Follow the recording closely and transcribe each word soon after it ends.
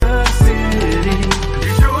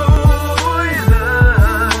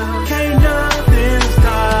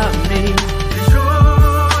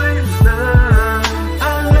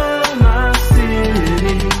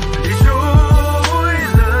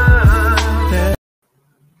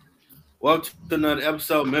Welcome to another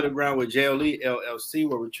episode, Middle Ground with JLE LLC,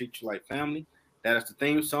 where we treat you like family. That is the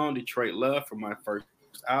theme song, Detroit Love, from my first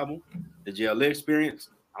album, The JLE Experience.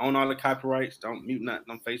 I own all the copyrights. Don't mute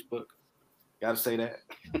nothing on Facebook. Gotta say that.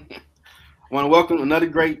 I want to welcome another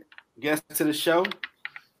great guest to the show,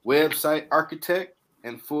 website architect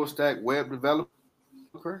and full stack web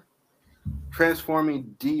developer,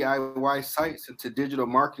 transforming DIY sites into digital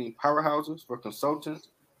marketing powerhouses for consultants,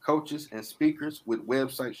 coaches, and speakers with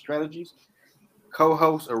website strategies,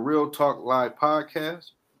 co-host of Real Talk Live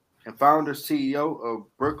podcast, and founder CEO of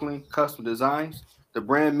Brooklyn Custom Designs, the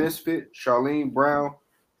brand misfit Charlene Brown,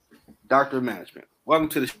 Doctor of Management. Welcome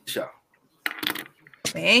to the show.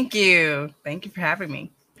 Thank you. Thank you for having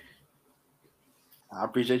me. I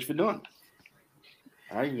appreciate you for doing it.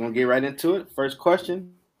 All right, we're gonna get right into it. First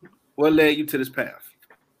question: what led you to this path?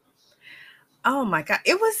 Oh my God.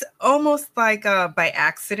 It was almost like by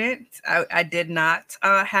accident. I did not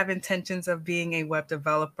have intentions of being a web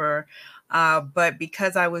developer. But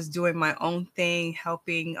because I was doing my own thing,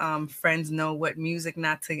 helping friends know what music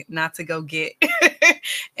not to go get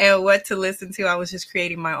and what to listen to, I was just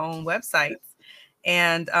creating my own websites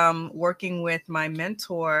and working with my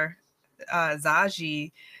mentor,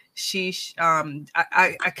 Zaji. She opened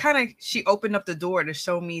up the door to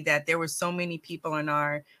show me that there were so many people in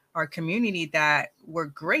our community that were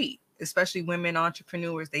great, especially women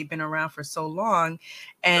entrepreneurs. They've been around for so long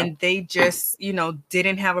and they just,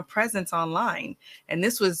 didn't have a presence online. And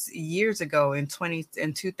this was years ago in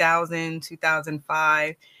 2000,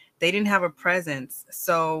 2005. They didn't have a presence.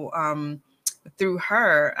 So through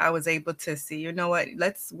her, I was able to see, you know what,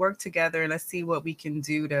 let's work together and let's see what we can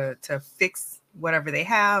do to fix whatever they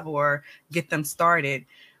have or get them started.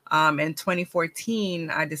 In 2014,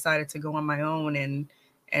 I decided to go on my own and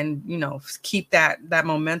keep that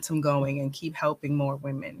momentum going and keep helping more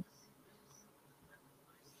women.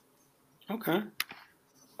 Okay.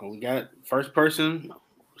 We got first person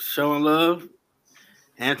showing love.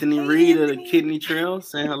 Anthony Reed of the Kidney Trail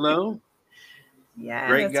saying hello. Yeah,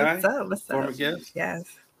 Great guy. what's up? What's former up? guest. Yes.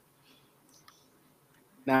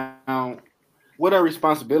 Now, what are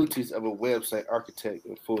responsibilities of a website architect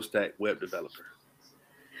and full stack web developer?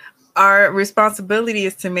 Our responsibility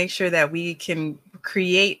is to make sure that we can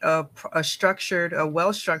create a well-structured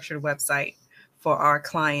website for our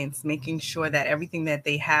clients, making sure that everything that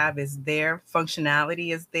they have is there,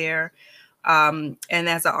 functionality is there. And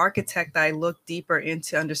as an architect, I look deeper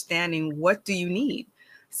into understanding, what do you need?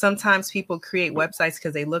 Sometimes people create websites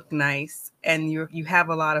because they look nice and you have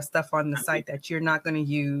a lot of stuff on the site that you're not going to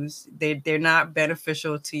use. They're not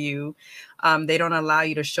beneficial to you. They don't allow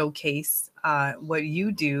you to showcase what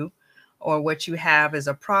you do or what you have as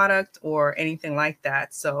a product or anything like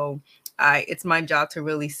that. So it's my job to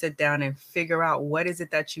really sit down and figure out what is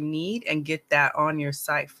it that you need and get that on your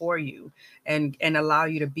site for you and allow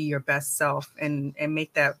you to be your best self and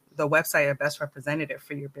make that the website a best representative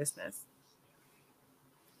for your business.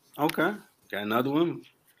 Okay. Got another one.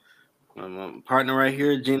 Partner right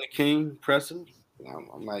here, Gina King, Presser.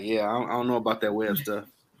 I'm like, yeah, I don't know about that web stuff.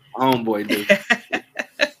 Homeboy do.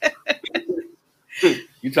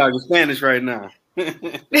 You talking Spanish right now.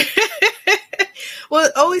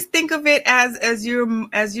 Well, always think of it as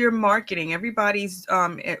your marketing. Everybody's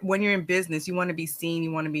when you're in business, you want to be seen,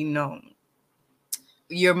 you want to be known.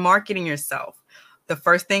 You're marketing yourself. The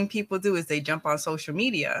first thing people do is they jump on social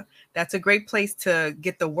media. That's a great place to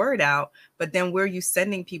get the word out. But then where are you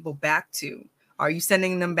sending people back to? Are you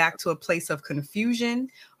sending them back to a place of confusion?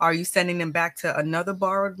 Are you sending them back to another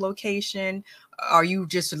borrowed location? Are you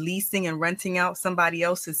just leasing and renting out somebody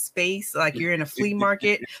else's space like you're in a flea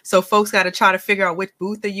market? So folks got to try to figure out, which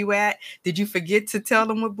booth are you at? Did you forget to tell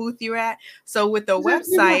them what booth you're at? So with a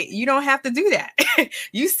website, you don't have to do that.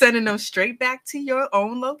 You sending them straight back to your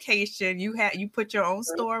own location. You put your own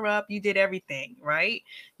store up. You did everything, right?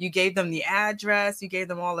 You gave them the address. You gave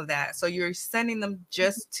them all of that. So you're sending them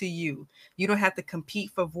just to you. You don't have to compete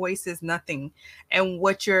for voices, nothing. And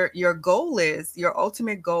what your goal is, your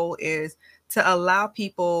ultimate goal is to allow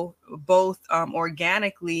people both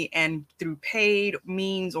organically and through paid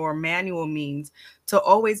means or manual means to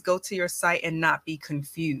always go to your site and not be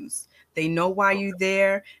confused. They know why you're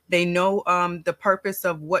there. They know the purpose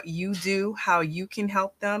of what you do, how you can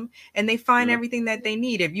help them, and they find everything that they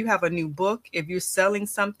need. If you have a new book, if you're selling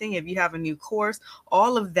something, if you have a new course,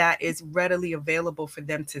 all of that is readily available for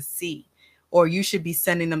them to see. or you should be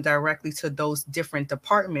sending them directly to those different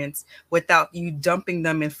departments without you dumping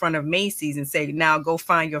them in front of Macy's and say, now go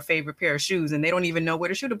find your favorite pair of shoes, and they don't even know where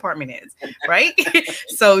the shoe department is, right?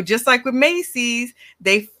 So just like with Macy's,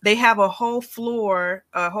 they have a whole floor,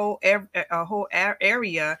 a whole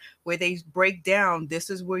area where they break down, this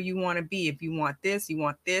is where you want to be. If you want this, you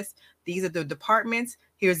want this. These are the departments.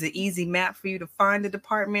 Here's the easy map for you to find the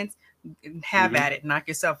departments. Have at it. Knock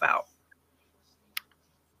yourself out.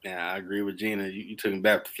 Yeah, I agree with Gina. You took me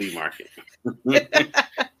back to flea market.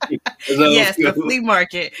 Yes, the flea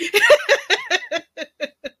market.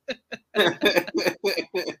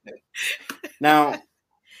 Now,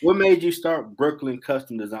 what made you start Brooklyn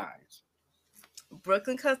Custom Designs?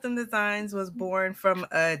 Brooklyn Custom Designs was born from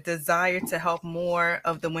a desire to help more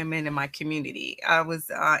of the women in my community. I was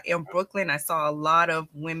in Brooklyn. I saw a lot of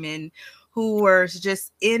women who were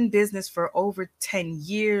just in business for over 10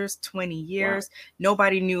 years, 20 years. Wow.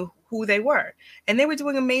 Nobody knew who they were. And they were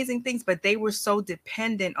doing amazing things, but they were so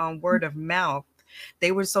dependent on word of mouth.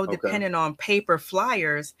 They were so dependent on paper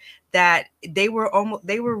flyers that they were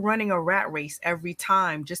running a rat race every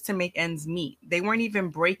time just to make ends meet. They weren't even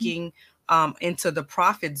breaking into the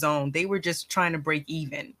profit zone. They were just trying to break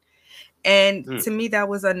even. And to me, that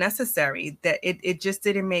was unnecessary. That it just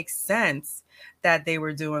didn't make sense that they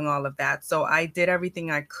were doing all of that. So I did everything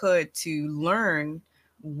I could to learn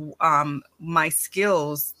my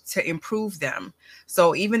skills to improve them.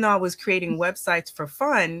 So even though I was creating websites for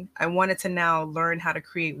fun, I wanted to now learn how to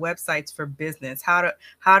create websites for business.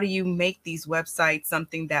 How do you make these websites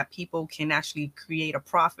something that people can actually create a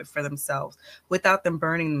profit for themselves without them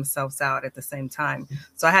burning themselves out at the same time?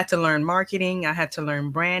 So I had to learn marketing. I had to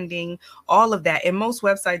learn branding, all of that. And most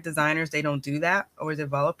website designers, they don't do that, or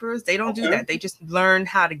developers, they don't do that. They just learn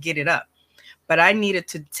how to get it up. But I needed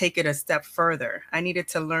to take it a step further. I needed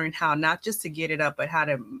to learn how, not just to get it up, but how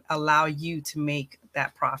to allow you to make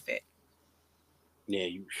that profit. Yeah,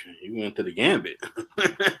 you went to the gambit.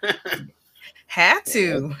 Had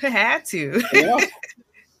to. Yeah.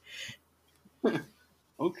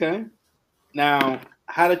 Okay. Now,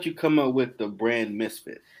 how did you come up with the brand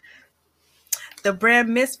Misfit? The brand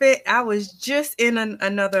Misfit, I was just in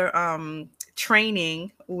another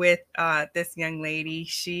training with this young lady.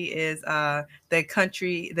 She is the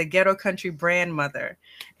ghetto country brand mother,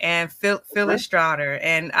 and Phyllis Strouder.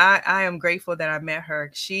 And I am grateful that I met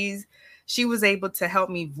her. She was able to help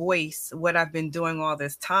me voice what I've been doing all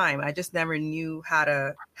this time. I just never knew how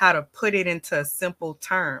to put it into a simple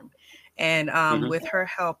term. And with her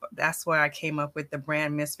help, that's where I came up with the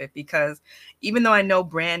brand Misfit, because even though I know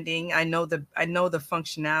branding, I know the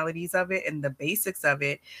functionalities of it and the basics of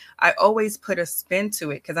it, I always put a spin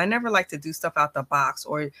to it, because I never like to do stuff out the box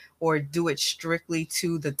or do it strictly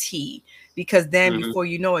to the T, because then before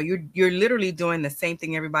you know it, you're literally doing the same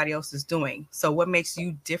thing everybody else is doing. So what makes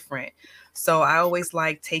you different? So I always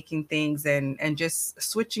like taking things and just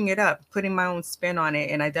switching it up, putting my own spin on it.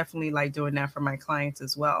 And I definitely like doing that for my clients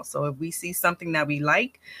as well. So if we see something that we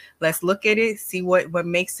like, let's look at it, see what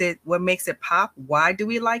makes it pop. Why do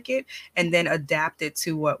we like it? And then adapt it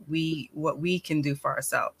to what we can do for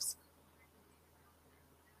ourselves.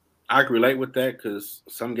 I can relate with that, because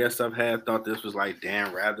some guests I've had thought this was like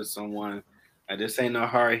Dan Rather someone. And this ain't no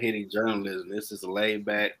hard-hitting journalism. This is a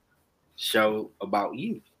laid-back show about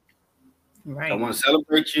you. Right. So I want to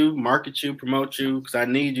celebrate you, market you, promote you, because I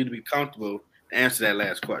need you to be comfortable to answer that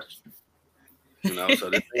last question. So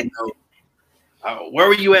this ain't no, where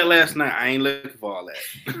were you at last night? I ain't looking for all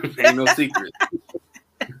that. Ain't no secret.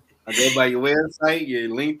 I go by your website, your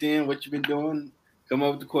LinkedIn, what you've been doing. Come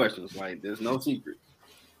up with the questions. Like, there's no secret.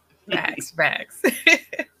 Facts.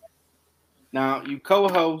 Now, you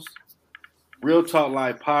co-host Real Talk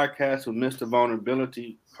Live podcast with Mr.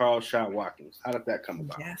 Vulnerability, Carl Shot Watkins. How did that come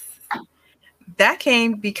about? Yes. That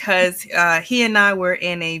came because he and I were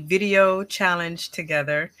in a video challenge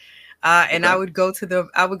together, and I would go to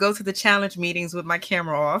the challenge meetings with my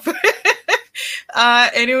camera off,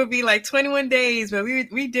 and it would be like 21 days, but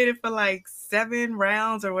we did it for like 7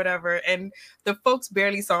 rounds or whatever, and the folks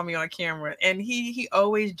barely saw me on camera. And he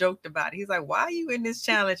always joked about it. He's like, "Why are you in this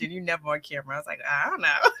challenge and you never on camera?" I was like, "I don't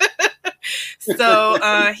know."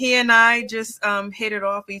 So he and I just hit it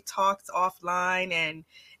off. We talked offline,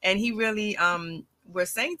 and he really was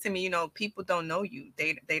saying to me, people don't know you.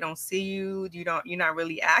 They don't see you. You're not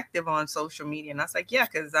really active on social media. And I was like, yeah,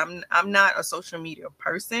 because I'm not a social media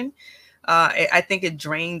person. I think it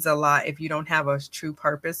drains a lot if you don't have a true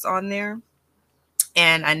purpose on there.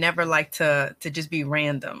 And I never like to just be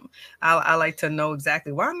random. I like to know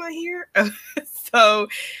exactly why am I here. So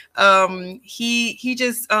he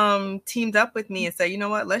just teamed up with me and said, you know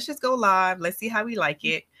what, let's just go live. Let's see how we like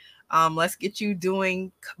it. Let's get you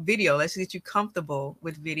doing video. Let's get you comfortable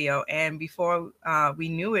with video. And before we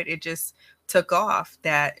knew it, it just took off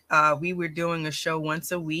that we were doing a show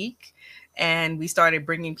once a week. And we started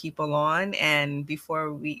bringing people on. And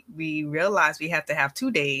before we realized we had to have 2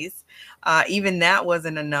 days, even that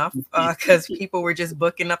wasn't enough because people were just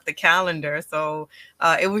booking up the calendar. So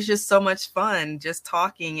it was just so much fun just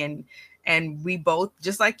talking. And we both,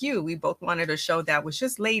 just like you, we both wanted a show that was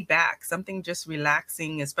just laid back, something just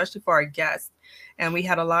relaxing, especially for our guests. And we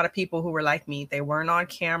had a lot of people who were like me. They weren't on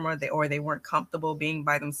camera, or they weren't comfortable being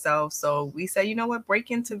by themselves. So we said, you know what,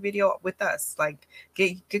 break into video with us. Like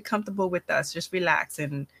get comfortable with us. Just relax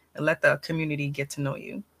and let the community get to know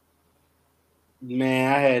you.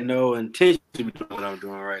 Man, I had no intention to be doing what I'm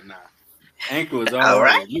doing right now. Anchor was all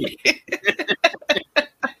right. Me.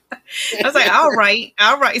 I was like, I'll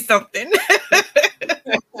write something.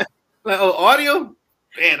 Like, oh, audio?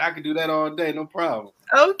 Man, I could do that all day, no problem.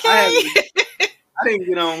 Okay. I didn't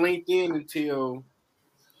get on LinkedIn until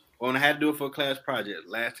when I had to do it for a class project.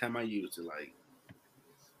 Last time I used it, like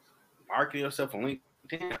marketing yourself on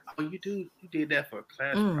LinkedIn. Oh, you did that for a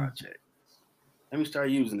class project. Let me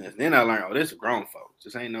start using this. Then I learned, this is grown folks.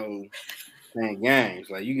 This ain't no playing games.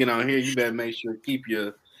 Like you get on here, you better make sure to keep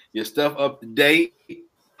your stuff up to date.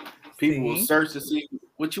 People will search to see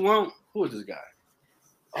what you want. Who is this guy?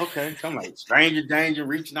 Okay, so I'm like stranger danger,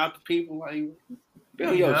 reaching out to people like,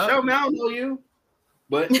 Bill, show me, I don't know you,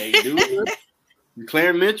 but they do.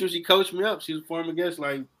 Claire Mitchell, she coached me up. She was a former guest.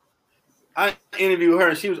 Like I interviewed her,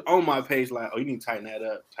 and she was on my page. Like, oh, you need to tighten that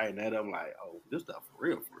up. I'm like, oh, this stuff for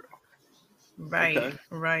real. Right, okay.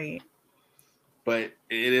 Right. But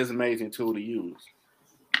it is an amazing tool to use.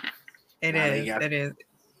 It is.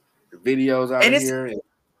 The videos out here.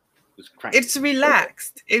 It's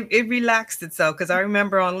relaxed. It relaxed itself because I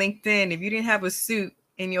remember on LinkedIn, if you didn't have a suit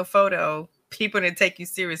in your photo, people didn't take you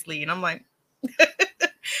seriously, and I'm like,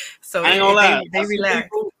 so I ain't gonna lie. They relax.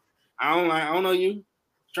 I don't know you.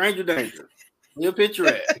 Stranger danger. Your picture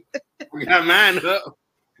at? We got mine up.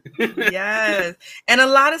 Yes, and a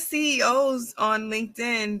lot of CEOs on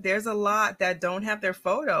LinkedIn. There's a lot that don't have their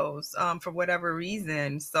photos for whatever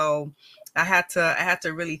reason. So I had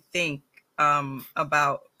to really think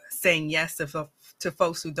about saying yes to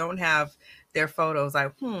folks who don't have their photos.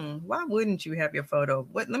 Like, why wouldn't you have your photo?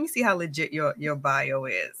 Let me see how legit your bio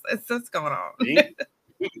is. What's going on?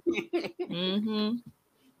 Mm-hmm.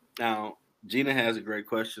 Now, Gina has a great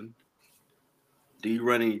question. Do you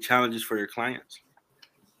run any challenges for your clients?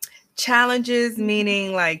 Challenges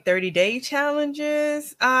meaning like 30-day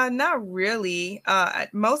challenges? Not really.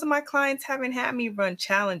 Most of my clients haven't had me run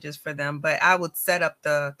challenges for them, but I would set up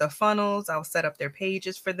the funnels. I'll set up their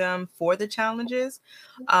pages for them for the challenges.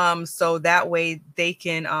 So that way they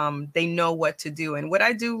can they know what to do. And what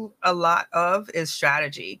I do a lot of is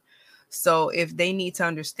strategy. So if they need to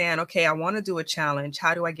understand, okay, I want to do a challenge.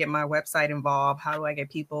 How do I get my website involved? How do I get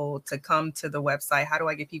people to come to the website? How do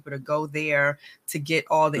I get people to go there to get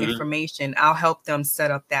all the information? I'll help them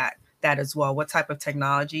set up that as well. What type of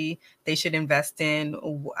technology they should invest in?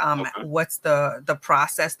 What's the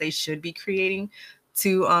process they should be creating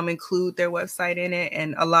to include their website in it?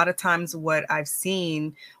 And a lot of times what I've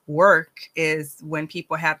seen work is when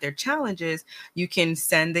people have their challenges, you can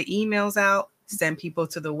send the emails out, send people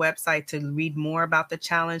to the website to read more about the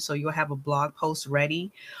challenge. So you'll have a blog post ready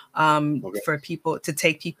for people to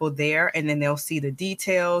take people there, and then they'll see the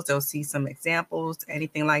details. They'll see some examples,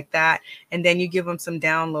 anything like that. And then you give them some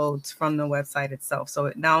downloads from the website itself. So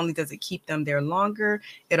it not only does it keep them there longer,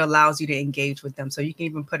 it allows you to engage with them. So you can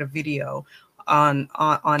even put a video on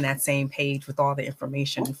that same page with all the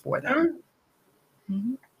information for them.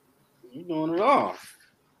 Mm-hmm. You're doing it all.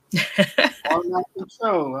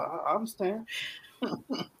 So I understand.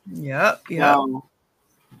 Yep. You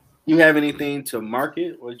have anything to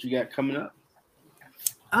market? What you got coming up?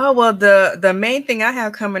 Oh, well, the main thing I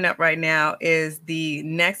have coming up right now is the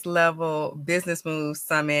Next Level Business Move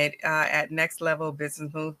Summit at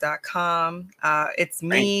nextlevelbusinessmove.com. It's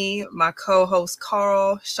me, my co-host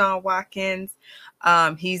Carl Sean Watkins.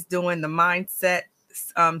 He's doing the mindset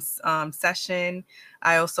session.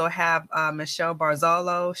 I also have Michelle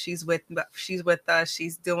Barzalo. She's with us.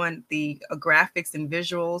 She's doing the graphics and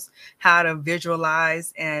visuals, how to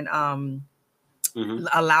visualize and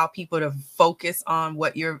allow people to focus on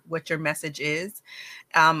what your message is.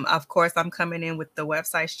 Of course, I'm coming in with the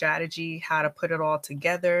website strategy, how to put it all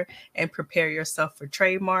together and prepare yourself for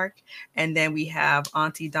trademark. And then we have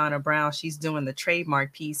Auntie Donna Brown. She's doing the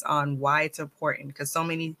trademark piece on why it's important, because so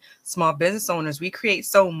many small business owners, we create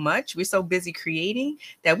so much. We're so busy creating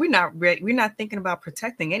that we're not thinking about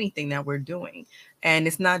protecting anything that we're doing. And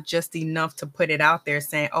it's not just enough to put it out there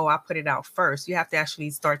saying, oh, I put it out first. You have to actually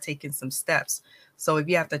start taking some steps. So if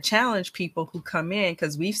you have to challenge people who come in,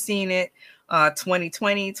 because we've seen it,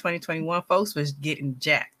 2020, 2021, folks was getting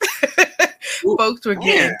jacked. Folks were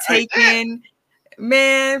getting taken.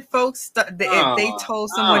 Man, folks, if they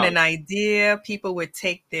told someone an idea, people would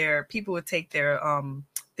take their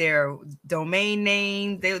domain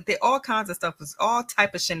name. They all kinds of stuff, was all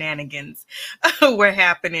type of shenanigans were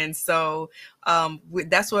happening. So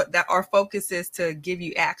that's what our focus is, to give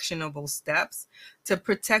you actionable steps to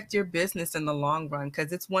protect your business in the long run.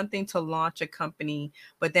 Because it's one thing to launch a company,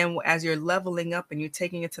 but then as you're leveling up and you're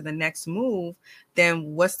taking it to the next move,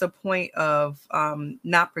 then what's the point of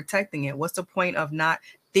not protecting it? What's the point of not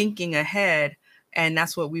thinking ahead? And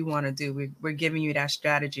that's what we want to do. We're giving you that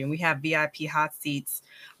strategy. And we have VIP hot seats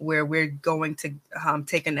where we're going to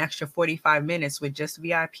take an extra 45 minutes with just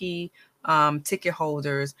VIP ticket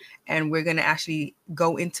holders. And we're going to actually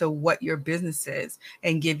go into what your business is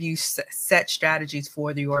and give you set strategies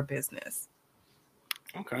for your business.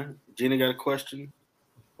 Okay. Gina got a question.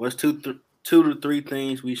 What's two to three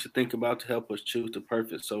things we should think about to help us choose the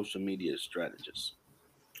perfect social media strategy?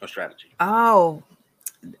 Oh,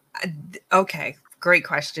 okay. Great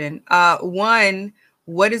question. One,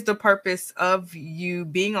 what is the purpose of you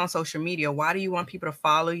being on social media? Why do you want people to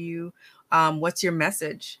follow you? What's your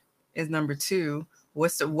message is number two.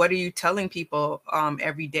 What are you telling people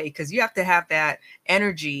every day? Because you have to have that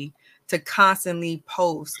energy to constantly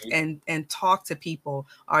post and talk to people.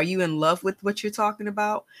 Are you in love with what you're talking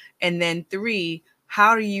about? And then three,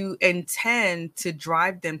 how do you intend to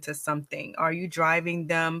drive them to something? Are you driving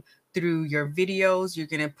them through your videos? You're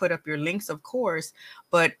going to put up your links, of course,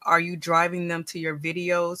 but are you driving them to your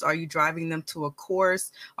videos? Are you driving them to a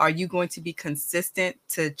course? Are you going to be consistent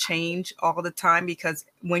to change all the time? Because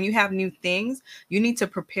when you have new things, you need to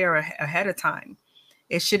prepare ahead of time.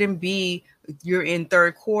 It shouldn't be you're in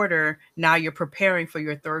third quarter, now you're preparing for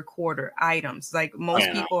your third quarter items. Like most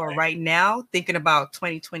people are right now thinking about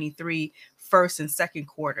 2023 first and second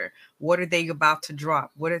quarter. What are they about to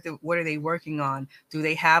drop? What are they working on? Do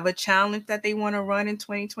they have a challenge that they want to run in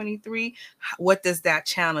 2023? What does that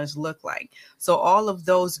challenge look like? So all of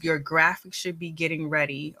those, your graphics should be getting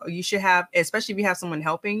ready. You should have, especially if you have someone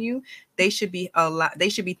helping you, they should be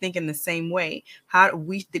thinking the same way.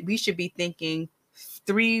 We should be thinking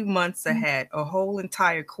 3 months ahead, a whole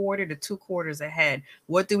entire quarter to 2 quarters ahead.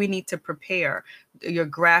 What do we need to prepare? Your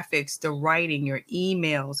graphics, the writing, your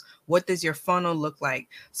emails. What does your funnel look like?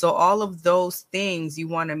 So all of those things, you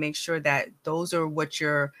want to make sure that those are what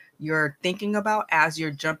you're thinking about as you're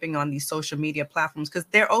jumping on these social media platforms, because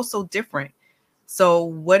they're also different. So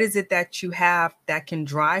what is it that you have that can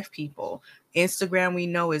drive people? Instagram, we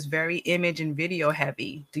know, is very image and video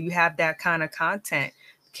heavy. Do you have that kind of content?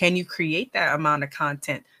 Can you create that amount of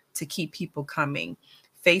content to keep people coming?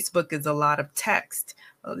 Facebook is a lot of text,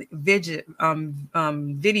 videos,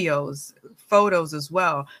 photos as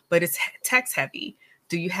well, but it's text heavy.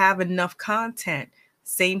 Do you have enough content?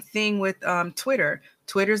 Same thing with Twitter.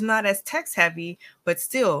 Twitter's not as text heavy, but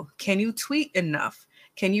still, can you tweet enough?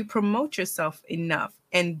 Can you promote yourself enough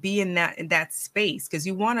and be in that space? Because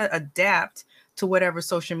you want to adapt to whatever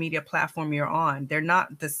social media platform you're on. They're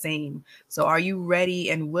not the same. So are you ready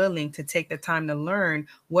and willing to take the time to learn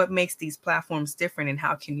what makes these platforms different and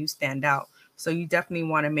how can you stand out? So you definitely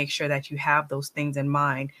want to make sure that you have those things in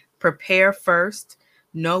mind. Prepare first.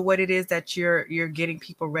 Know what it is that you're getting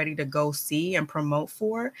people ready to go see and promote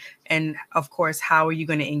for. And of course, how are you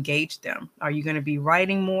going to engage them? Are you going to be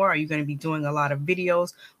writing more? Are you going to be doing a lot of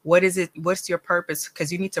videos? What is it? What's your purpose? Because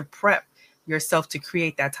you need to prep yourself to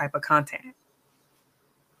create that type of content.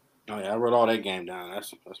 Oh yeah, I wrote all that game down.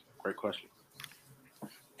 That's a great question.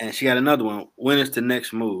 And she got another one. When is the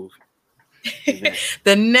next move?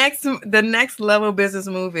 The next level business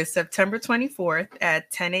move is September 24th at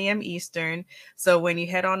 10 a.m. Eastern. So when you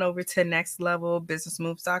head on over to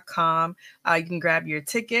nextlevelbusinessmoves.com, you can grab your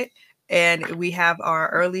ticket. And we have our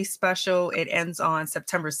early special. It ends on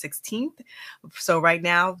September 16th. So right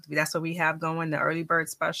now, that's what we have going, the early bird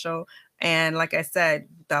special. And like I said,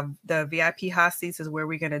 the VIP hot seats is where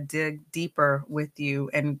we're going to dig deeper with you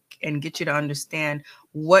and get you to understand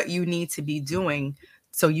what you need to be doing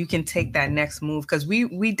so you can take that next move. Because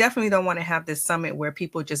we definitely don't want to have this summit where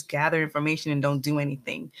people just gather information and don't do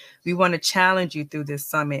anything. We want to challenge you through this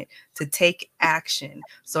summit to take action.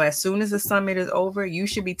 So as soon as the summit is over, you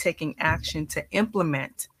should be taking action to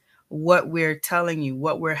implement what we're telling you,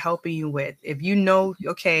 what we're helping you with. If you know,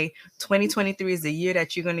 okay, 2023 is the year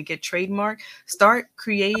that you're going to get trademarked, start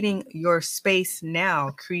creating your space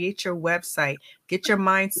now. Create your website, Get your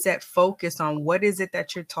mindset focused on what is it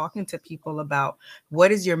that you're talking to people about.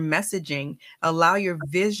 What is your messaging? Allow your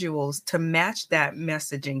visuals to match that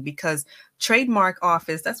messaging, because trademark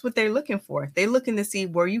office, that's what they're looking for. They're looking to see,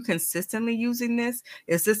 were you consistently using this?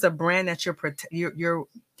 Is this a brand that you're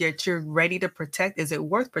ready to protect? Is it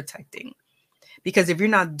worth protecting? Because if you're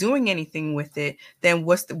not doing anything with it, then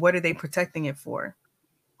what are they protecting it for?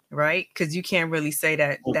 Right? Because you can't really say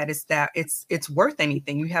that it's worth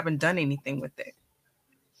anything. You haven't done anything with it.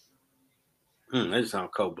 That just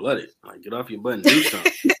sounds cold-blooded. Like, get off your butt and do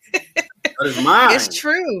something. That is mine. It's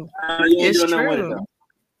true. It's true.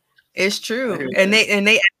 It's true. And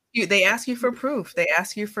they ask you for proof. They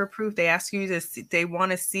ask you for proof. They ask you to see, they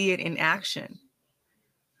want to see it in action.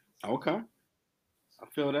 Okay. I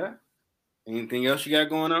feel that. Anything else you got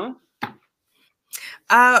going on?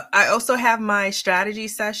 I also have my strategy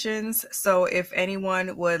sessions. So if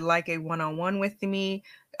anyone would like a one-on-one with me,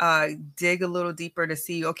 dig a little deeper to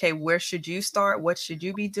see, okay, where should you start? What should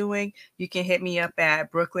you be doing? You can hit me up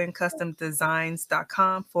at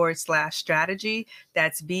BrooklynCustomDesigns.com/strategy.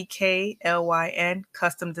 That's BKLYN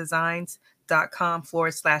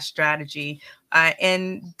customdesigns.com/strategy.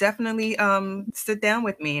 And definitely sit down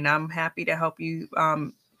with me, and I'm happy to help you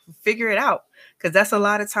figure it out, because that's a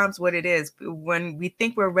lot of times what it is. When we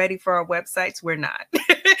think we're ready for our websites, we're not.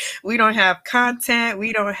 We don't have content,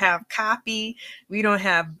 we don't have copy, we don't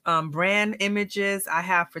have brand images. I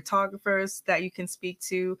have photographers that you can speak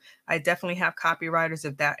to. I definitely have copywriters.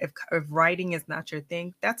 If writing is not your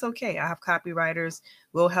thing, that's okay. I have copywriters.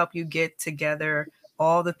 We'll help you get together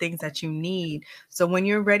all the things that you need. So when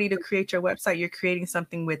you're ready to create your website, you're creating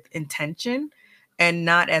something with intention, and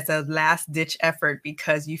not as a last ditch effort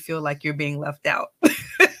because you feel like you're being left out.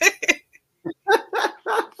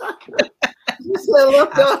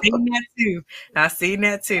 I've seen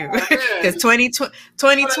that too. Because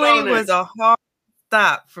 2020 was a hard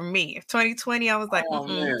stop for me. 2020, I was like,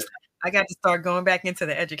 I got to start going back into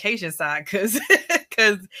the education side, because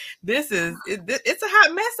it's a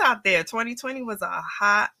hot mess out there. 2020 was a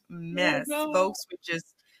hot mess.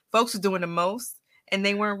 Folks were doing the most, and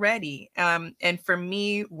they weren't ready. And for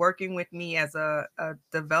me, working with me as a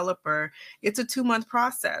developer, it's a 2-month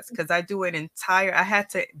process, because I had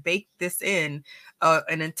to bake this in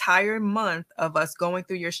an entire month of us going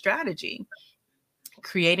through your strategy,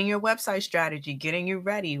 creating your website strategy, getting you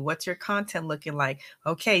ready. What's your content looking like?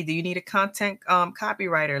 Okay, do you need a content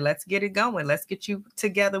copywriter? Let's get it going. Let's get you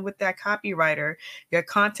together with that copywriter, your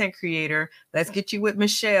content creator. Let's get you with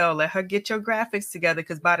Michelle. Let her get your graphics together,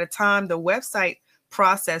 because by the time the website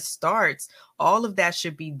process starts, all of that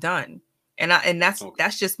should be done. And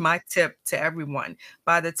that's just my tip to everyone.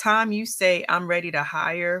 By the time you say, I'm ready to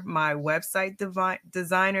hire my website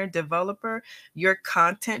designer, developer, your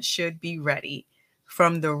content should be ready,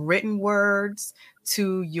 from the written words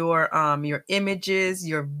to your images,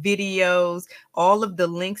 your videos, all of the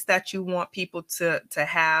links that you want people to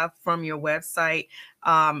have from your website.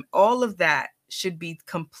 All of that should be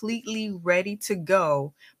completely ready to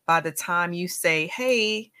go by the time you say,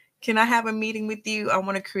 hey, can I have a meeting with you? I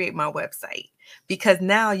want to create my website. Because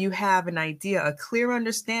now you have an idea, a clear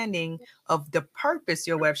understanding of the purpose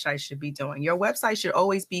your website should be doing. Your website should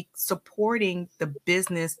always be supporting the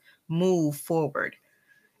business move forward.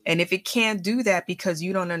 And if it can't do that because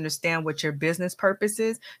you don't understand what your business purpose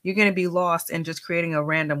is, you're going to be lost in just creating a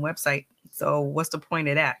random website. So what's the point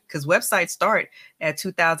of that? Because websites start at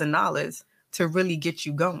 $2,000 to really get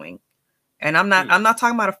you going. And I'm not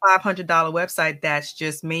talking about a $500 website that's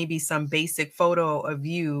just maybe some basic photo of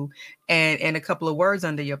you and a couple of words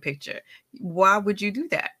under your picture. Why would you do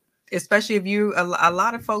that? Especially if a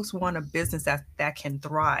lot of folks want a business that can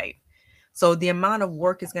thrive. So the amount of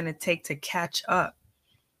work is going to take to catch up.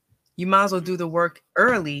 You might as well do the work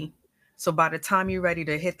early. So by the time you're ready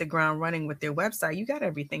to hit the ground running with your website, you got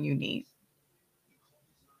everything you need.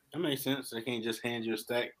 That makes sense. They can't just hand you a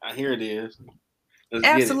stack. Here it is.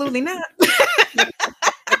 Absolutely not.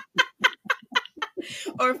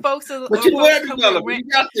 Or folks are you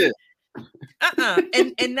got this.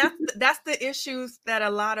 And that's the issues that a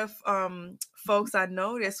lot of folks I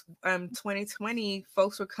noticed 2020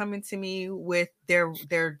 folks were coming to me with their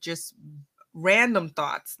just random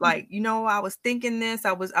thoughts, like, I was thinking this,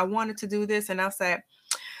 I wanted to do this, and I said,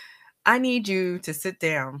 I need you to sit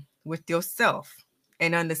down with yourself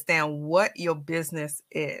and understand what your business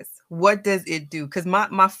is. What does it do? Because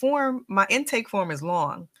my intake form is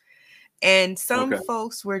long. And some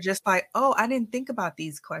folks were just like, oh, I didn't think about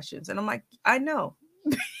these questions. And I'm like, I know.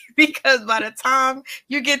 because by the time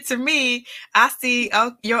you get to me, I see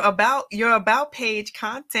your about page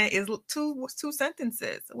content is two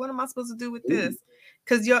sentences. What am I supposed to do with this?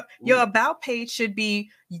 Because your about page should be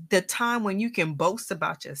the time when you can boast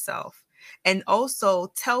about yourself and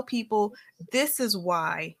also tell people this is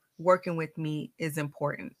why working with me is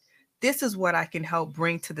important. This is what I can help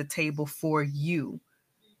bring to the table for you.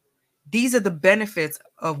 These are the benefits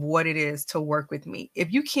of what it is to work with me.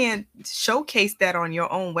 If you can't showcase that on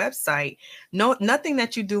your own website, nothing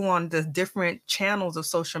that you do on the different channels of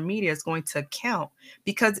social media is going to count,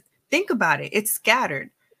 because think about it, it's scattered.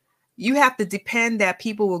 You have to depend that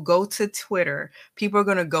people will go to Twitter, people are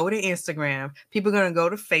going to go to Instagram, people are going to go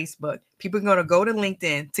to Facebook, people are going to go to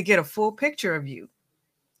LinkedIn to get a full picture of you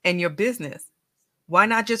and your business. Why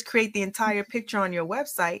not just create the entire picture on your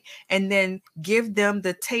website and then give them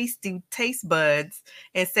the tasty taste buds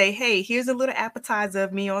and say, hey, here's a little appetizer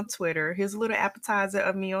of me on Twitter. Here's a little appetizer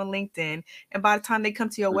of me on LinkedIn. And by the time they come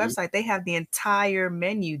to your website, they have the entire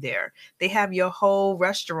menu there. They have your whole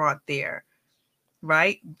restaurant there,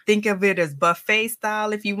 right? Think of it as buffet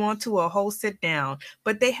style if you want to, or a whole sit down,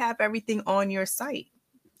 but they have everything on your site.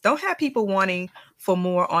 Don't have people wanting for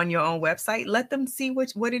more on your own website. Let them see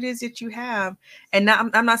what it is that you have. And now,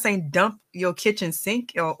 I'm not saying dump your kitchen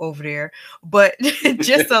sink over there, but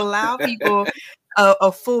just allow people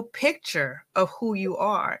a full picture of who you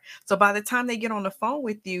are. So by the time they get on the phone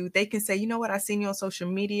with you, they can say, you know what, I seen you on social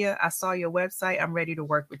media. I saw your website. I'm ready to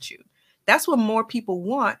work with you. That's what more people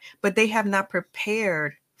want, but they have not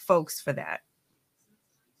prepared folks for that.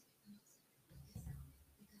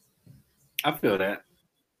 I feel that.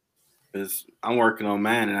 Because I'm working on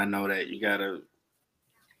mine, and I know that you gotta.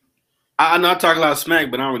 I know I talk a lot of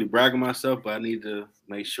smack, but I don't really brag on myself. But I need to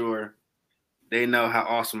make sure they know how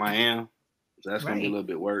awesome I am. So that's gonna be a little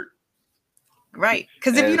bit work. Right,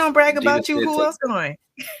 because if you don't brag about you, who else going?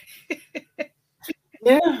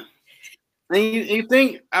 Yeah, and you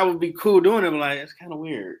think I would be cool doing it? I'm like, it's kind of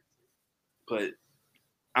weird, but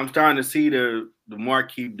I'm starting to see the more I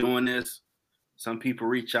keep doing this. Some people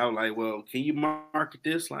reach out like, well, can you market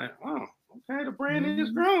this? Like, oh, okay, the brand is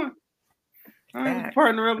growing. All right,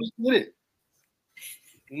 partner up, let's get it.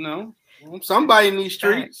 You know, somebody in these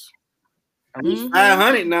streets. I'm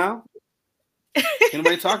 500 now.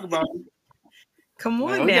 Anybody talk about it? Come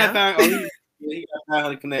on now. He got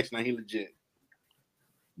 500 connection. Now he legit.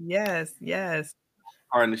 Yes.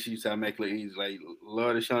 Partnerships I make it look easy. Like,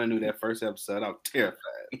 Lord, if Shona knew that first episode, I was terrified.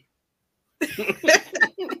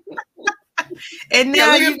 And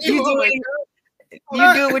now you do it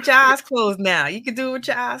with your eyes closed now. You can do it with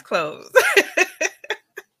your eyes closed.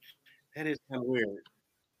 That is kind of weird.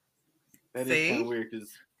 That is kind of weird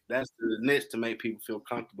because that's the niche to make people feel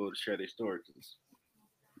comfortable to share their stories.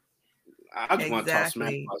 I just want to talk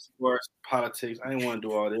smack about sports, politics. I didn't want to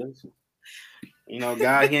do all this. You know,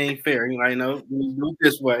 God, he ain't fair. You know, we do it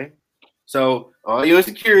this way. So all your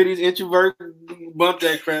insecurities, introvert, bump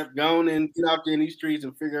that crap, go on and get out there in these streets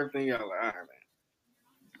and figure everything out. Like, all right, man.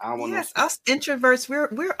 I don't want us introverts,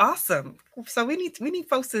 we're awesome. So we need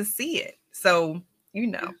folks to see it. So, you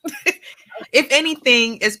know, if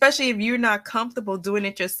anything, especially if you're not comfortable doing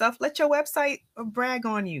it yourself, let your website brag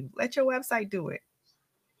on you. Let your website do it.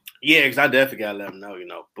 Yeah, because I definitely gotta let them know, you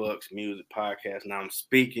know, books, music, podcasts. Now I'm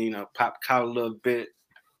speaking, you know, pop collar a little bit.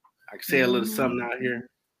 I can say a little something out here.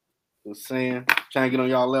 Just saying, trying to get on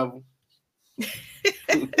y'all level.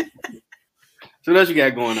 So what else you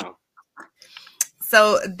got going on?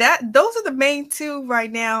 So those are the main two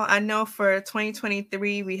right now. I know for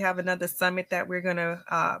 2023 we have another summit that we're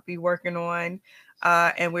gonna be working on,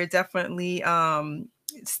 and we're definitely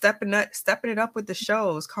stepping it up with the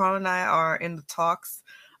shows. Carl and I are in the talks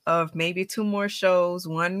of maybe 2 more shows.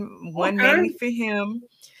 One mainly for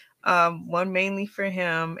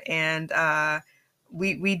him, and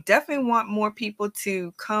we definitely want more people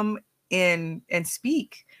to come in and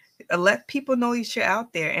speak. Let people know that you're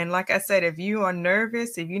out there. And like I said, if you are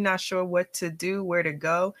nervous, if you're not sure what to do, where to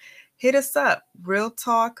go, hit us up,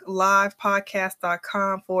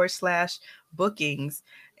 realtalklivepodcast.com/bookings.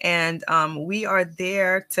 And we are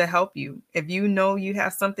there to help you. If you know you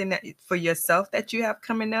have something that for yourself that you have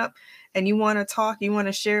coming up and you want to talk, you want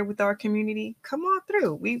to share with our community, come on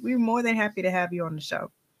through. We're more than happy to have you on the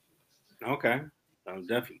show. Okay. I'm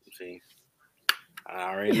definitely seeing.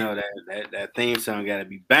 I already know that theme song got to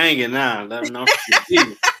be banging now. Let them know. Let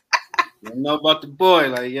them know about the boy.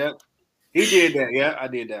 Like, yep, he did that. Yeah, I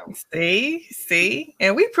did that one. See,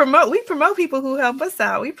 and we promote people who help us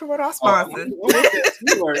out. We promote our sponsors.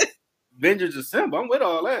 Avengers Assemble. I'm with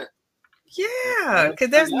all that. Yeah,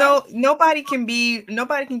 because there's nobody can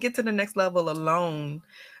get to the next level alone.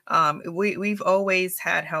 We've always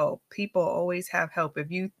had help. People always have help.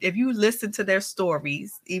 If you listen to their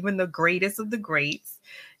stories, even the greatest of the greats,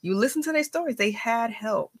 you listen to their stories, they had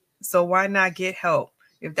help. So why not get help?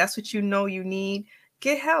 If that's what you know you need,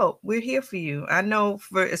 get help. We're here for you. I know,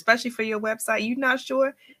 for especially for your website, you're not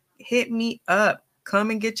sure, hit me up.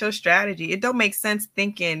 Come and get your strategy. It don't make sense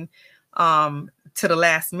thinking to the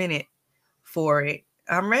last minute for it.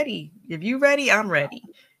 I'm ready. If you ready, I'm ready.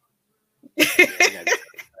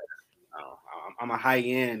 I'm a high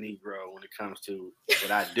end Negro when it comes to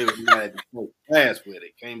what I do. You gotta be first class with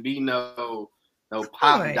it. Can't be no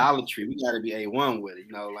pop Boy. Dollar Tree. We gotta be A1 with it.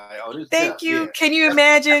 You know, like, oh, this Thank Jeff, you. yeah. Can you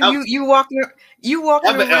imagine you walking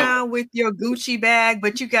Ever. around with your Gucci bag,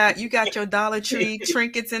 but you got your Dollar Tree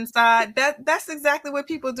trinkets inside? That's exactly what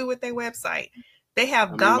people do with their website. They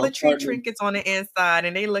have My Dollar Tree partner, trinkets on the inside,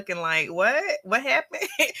 and they looking like, what happened?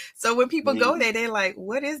 So when people go there, they're like,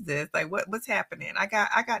 what is this? Like, what's happening? Did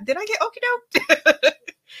I get okie doke?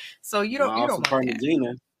 So you my don't awesome want partner that.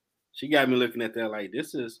 Gina, she got me looking at that like,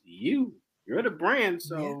 this is you. You're the brand. Yeah.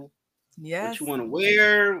 So what Yes. you want to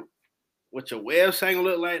wear, what your website gonna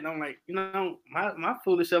look like. And I'm like, my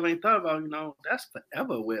foolish self ain't thought about, that's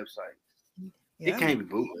forever a website. It Yeah. can't be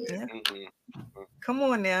bootleg. Yeah. Mm-hmm. Come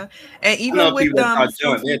on now. And I even know with people that talk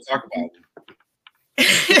junk, they talk about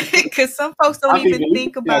it. because some folks don't Some even people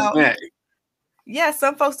think about that.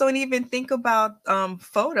 some folks don't even think about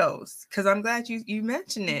photos, because I'm glad you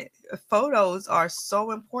mentioned it. Photos are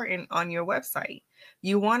so important on your website.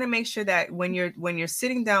 You want to make sure that when you're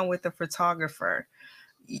sitting down with a photographer,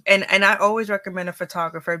 and I always recommend a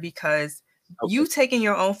photographer, because you taking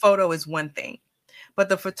your own photo is one thing, but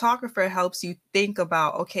the photographer helps you think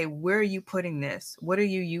about, okay, where are you putting this? What are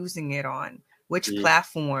you using it on? Which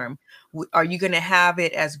platform? Are you going to have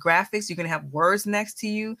it as graphics? You're going to have words next to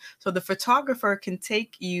you. So the photographer can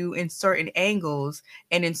take you in certain angles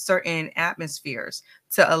and in certain atmospheres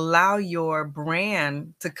to allow your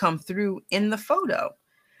brand to come through in the photo.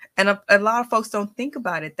 And a lot of folks don't think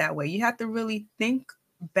about it that way. You have to really think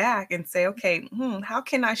back and say, okay, how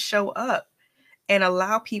can I show up and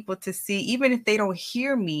allow people to see, even if they don't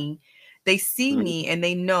hear me, they see me and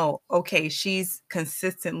they know, okay, she's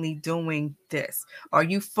consistently doing this. Are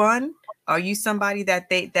you fun? Are you somebody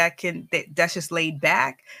that's just laid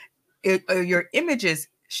back? Are your images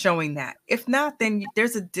showing that? If not, then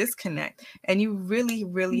there's a disconnect, and you really,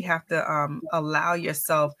 really have to allow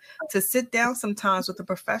yourself to sit down sometimes with a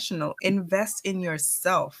professional. Invest in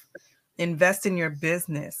yourself. Invest in your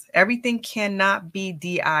business. Everything cannot be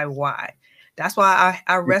DIY. That's why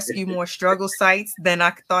I rescue more struggle sites than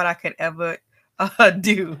I thought I could ever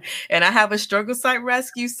do. And I have a struggle site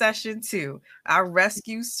rescue session too. I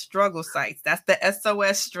rescue struggle sites. That's the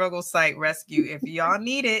SOS struggle site rescue. If y'all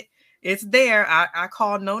need it, it's there. I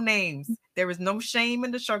call no names. There is no shame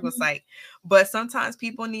in the struggle site. But sometimes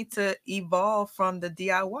people need to evolve from the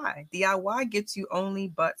DIY. DIY gets you only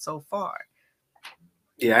but so far.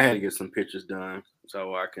 Yeah, I had to get some pictures done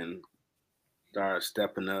so I can start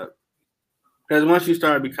stepping up. Because once you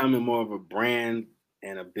start becoming more of a brand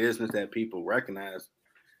and a business that people recognize,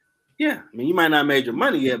 yeah, I mean, you might not made your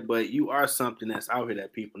money yet, but you are something that's out here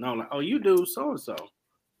that people know. Like, oh, you do so and so.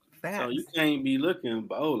 So you can't be looking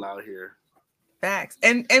bold out here. Facts.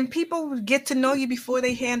 And people get to know you before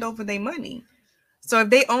they hand over their money. So if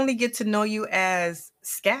they only get to know you as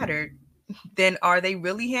scattered, then are they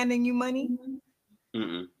really handing you money?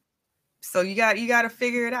 Mm-mm. So you got to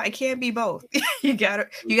figure it out. It can't be both. you gotta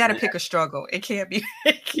pick a struggle. It can't be.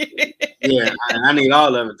 Yeah, I need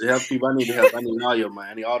all of it to help people. I need to help. I need all your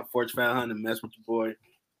money. I need all the Fortune 500 mess with your boy.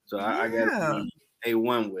 So I got to be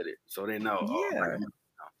A1 with it, so they know. Yeah.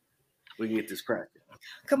 We can get this cracking.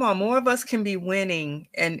 Come on, more of us can be winning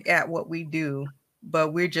and at what we do,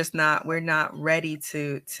 but we're not ready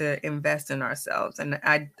to invest in ourselves. And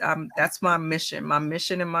that's my mission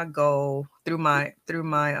and my goal through my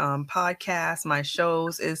podcast, my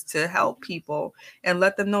shows, is to help people and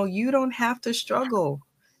let them know you don't have to struggle.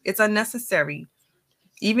 It's unnecessary.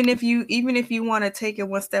 Even if you want to take it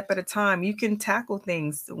one step at a time, you can tackle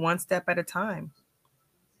things one step at a time.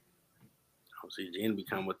 See, Gene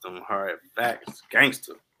become with them hard facts,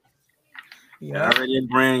 gangster. Yeah. You already in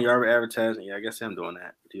brand, you already advertising. Yeah, I guess I'm doing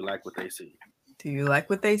that. Do you like what they see? Do you like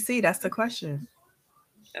what they see? That's the question.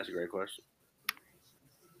 That's a great question.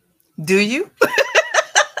 Do you?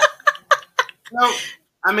 No,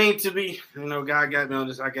 I mean, to be, God got me on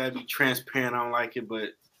this. I gotta be transparent. I don't like it,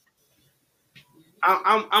 but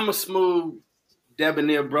I'm a smooth,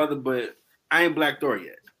 debonair brother, but I ain't Black Thor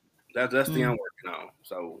yet. That's the thing I'm working on.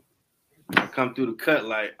 So I come through the cut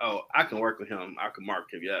like, oh, I can work with him. I can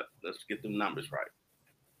mark him. Yep, let's get them numbers right.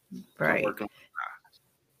 Right. So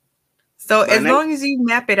So as long as you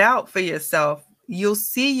map it out for yourself, you'll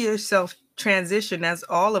see yourself transition, as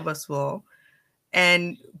all of us will.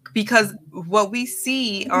 And because what we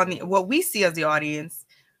see as the audience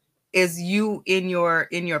is you in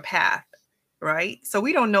your path, right? So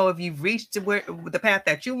we don't know if you've reached the path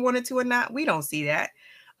that you wanted to or not. We don't see that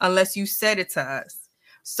unless you said it to us.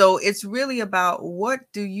 So it's really about, what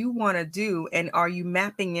do you want to do, and are you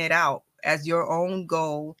mapping it out as your own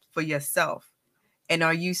goal for yourself? And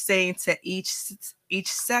are you saying to each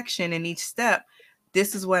section and each step,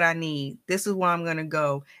 this is what I need, this is where I'm going to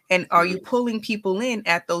go? And are you pulling people in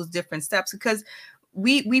at those different steps? Because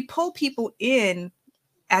we pull people in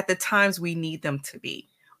at the times we need them to be,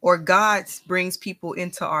 or God brings people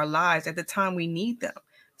into our lives at the time we need them.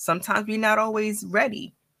 Sometimes we're not always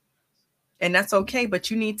ready, and that's okay, but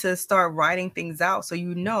you need to start writing things out so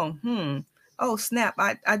you know, oh snap,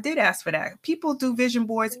 I did ask for that. People do vision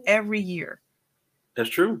boards every year. That's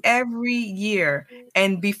true. Every year.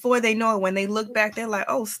 And before they know it, when they look back, they're like,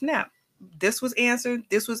 oh snap, this was answered,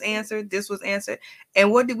 this was answered, this was answered. And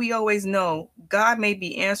what do we always know? God may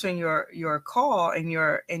be answering your call and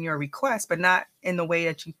your request, but not in the way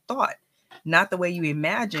that you thought, not the way you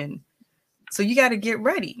imagined. So you got to get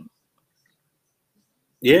ready.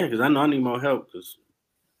 Yeah, because I know I need more help. Because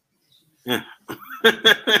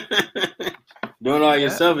doing all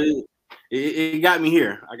yourself, it got me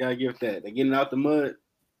here. I gotta give that. Getting out the mud.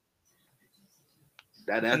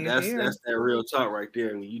 That's that real talk right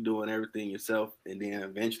there. When you doing everything yourself, and then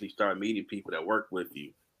eventually start meeting people that work with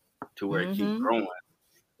you, to where it keeps growing,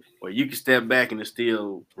 where you can step back and it's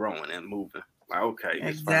still growing and moving. Like, okay,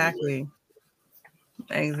 exactly.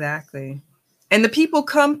 And the people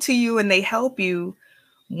come to you and they help you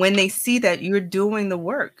when they see that you're doing the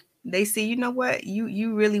work. They say, you know what,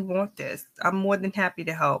 you really want this. I'm more than happy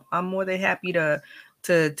to help. I'm more than happy to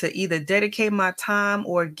either dedicate my time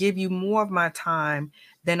or give you more of my time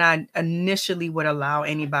than I initially would allow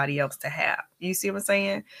anybody else to have. You see what I'm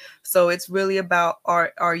saying? So it's really about,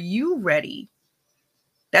 are you ready?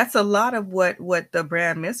 That's a lot of what the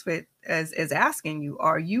brand Misfit is asking you.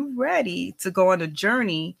 Are you ready to go on a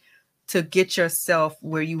journey to get yourself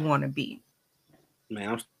where you want to be? Man,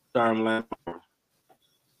 I'm starting laughing.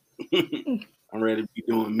 I'm ready to be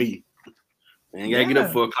doing me. Man, you gotta get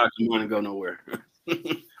up 4 o'clock in the morning and go nowhere.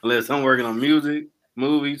 Unless I'm working on music,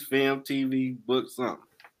 movies, film, TV, books, something.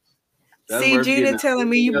 That's see, Gina telling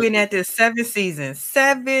me you've been at this 7 seasons.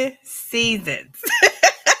 7 seasons.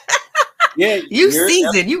 Yeah. You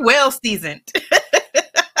seasoned. You well seasoned.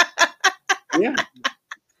 Yeah.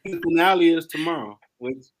 The finale is tomorrow,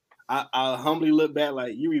 which I'll humbly look back,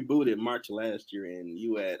 like, you rebooted March of last year and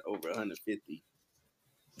you had over 150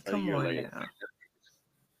 a year later. Now.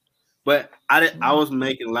 But I was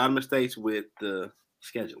making a lot of mistakes with the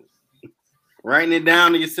scheduling. Writing it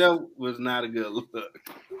down to yourself was not a good look.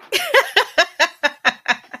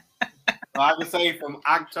 So I can say from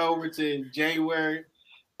October to January,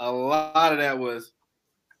 a lot of that was,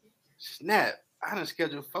 snap, I done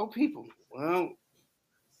scheduled 4 people. Well,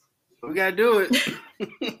 we gotta do it.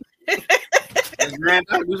 Let's grind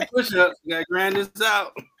out, do some push-ups. We gotta grind this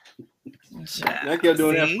out. I kept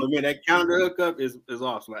doing that for a minute. That calendar hookup is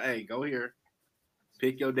awesome. Like, hey, go here,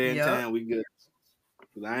 pick your day and time. We good.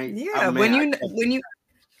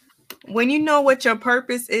 When you know what your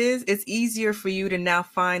purpose is, it's easier for you to now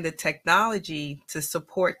find the technology to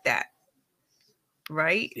support that.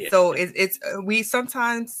 Right. Yeah. So we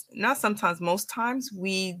sometimes, not sometimes, most times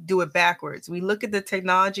we do it backwards. We look at the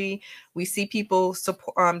technology, we see people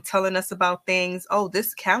telling us about things. Oh,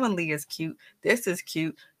 this Calendly is cute. This is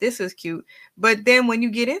cute. This is cute. But then when you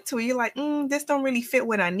get into it, you're like, this don't really fit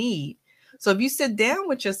what I need. So if you sit down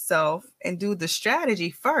with yourself and do the strategy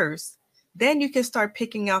first, then you can start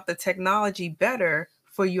picking out the technology better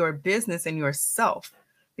for your business and yourself.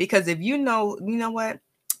 Because if you know what?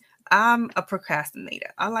 I'm a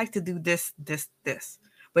procrastinator. I like to do this.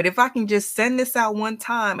 But if I can just send this out one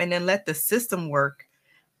time and then let the system work,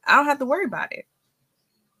 I don't have to worry about it.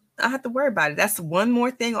 That's one more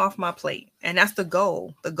thing off my plate. And that's the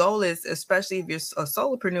goal. The goal is, especially if you're a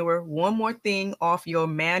solopreneur, one more thing off your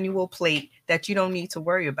manual plate that you don't need to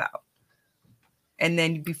worry about. And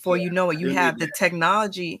then before you know it, you have the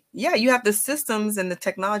technology. Yeah, you have the systems and the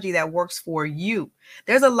technology that works for you.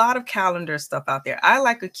 There's a lot of calendar stuff out there. I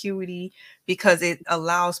like Acuity because it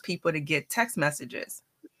allows people to get text messages.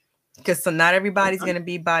 Because so not everybody's going to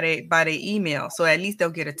be by their email. So at least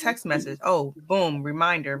they'll get a text message. Oh, boom,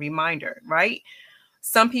 reminder, right?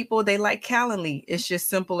 Some people, they like Calendly. It's just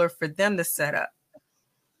simpler for them to set up.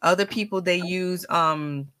 Other people, they use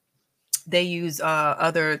They use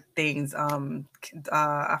other things.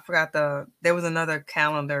 I forgot there was another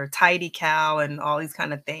calendar, Tidy Cal, and all these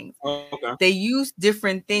kind of things. Okay. They use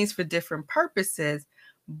different things for different purposes,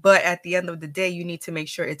 but at the end of the day, you need to make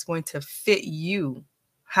sure it's going to fit you.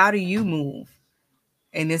 How do you move?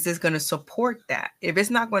 And is this going to support that? If it's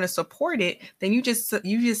not going to support it, then you just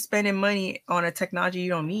spending money on a technology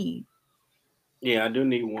you don't need. Yeah, I do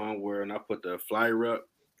need one where when I put the flyer up,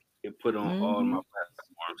 it put on all my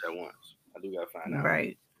platforms at once. I do gotta find out.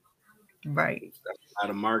 Right. That's a lot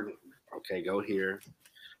of marketing. Okay, go here,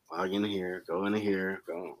 log in here, go into here,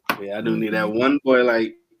 go. Yeah, I do need that one boy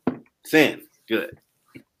like send. Good.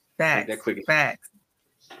 Facts. That quick. Facts.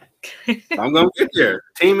 I'm gonna get there.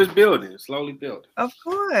 Team is building, slowly building. Of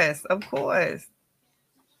course.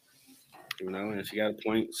 You know, and she got a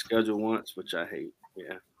point schedule once, which I hate.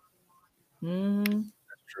 Yeah.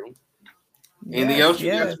 That's true. Anything else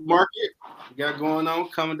you got to market? You got going on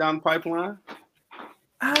coming down the pipeline?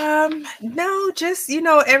 No, just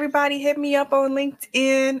everybody hit me up on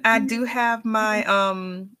LinkedIn. I do have my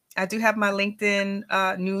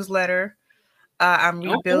LinkedIn newsletter. I'm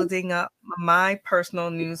rebuilding up my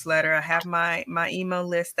personal newsletter. I have my email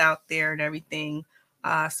list out there and everything.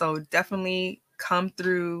 So definitely come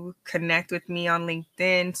through, connect with me on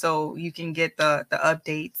LinkedIn so you can get the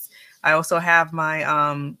updates. I also have my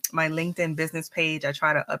my LinkedIn business page. I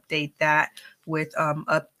try to update that with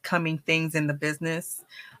upcoming things in the business.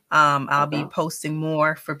 I'll be posting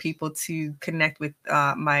more for people to connect with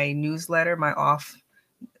my newsletter, my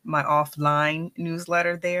offline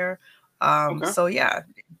newsletter there. So yeah,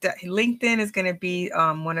 LinkedIn is going to be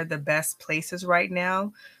one of the best places right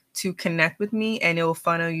now to connect with me, and it will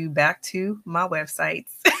funnel you back to my websites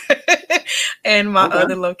and my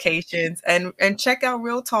other locations, and check out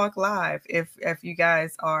Real Talk Live if you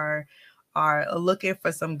guys are looking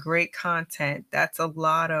for some great content. That's a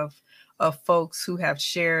lot of folks who have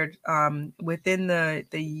shared within the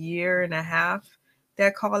year and a half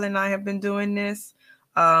that Carl and I have been doing this.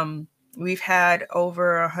 We've had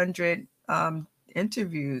over 100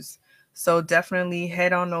 interviews. So definitely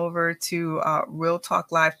head on over to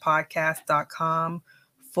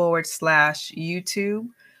realtalklivepodcast.com/YouTube.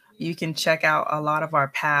 You can check out a lot of our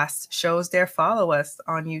past shows there. Follow us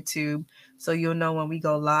on YouTube so you'll know when we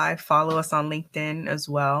go live. Follow us on LinkedIn as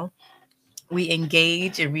well. We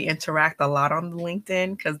engage and we interact a lot on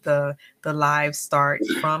LinkedIn because the live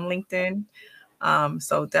starts from LinkedIn.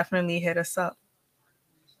 So definitely hit us up.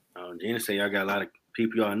 Gina said y'all got a lot of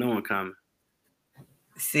people y'all know in common.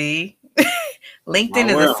 See, LinkedIn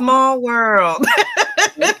is a small world.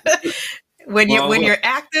 When you're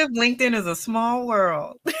active, LinkedIn is a small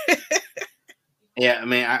world. Yeah, I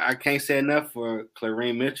mean, I can't say enough for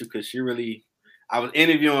Clarine Mitchell because I was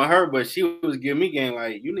interviewing her, but she was giving me game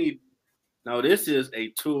like, this is a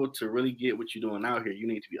tool to really get what you're doing out here. You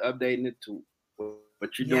need to be updating it to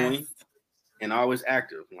what you're doing and always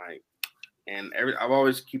active. Like, and I've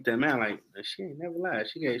always keep that in mind. Like, she ain't never lied.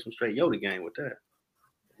 She gave some straight Yoda game with that.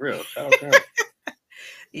 Real. Shout out to her.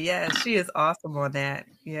 Yeah, she is awesome on that.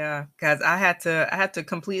 Yeah, because I had to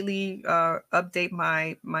completely update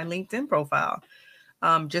my LinkedIn profile.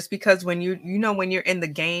 Just because when when you're in the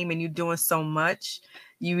game and you're doing so much,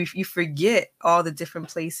 you forget all the different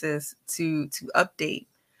places to update.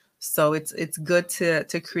 So it's good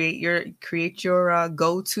to create your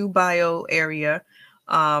go-to bio area.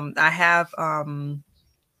 I have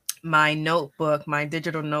my notebook, my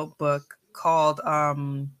digital notebook called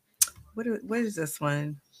what is this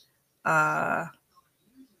one? I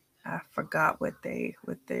forgot what they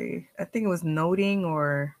I think it was noting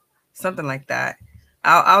or something like that.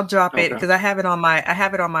 I'll drop it because I have it on my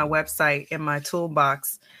website in my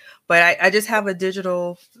toolbox. But I just have a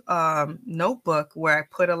digital notebook where I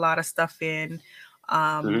put a lot of stuff in.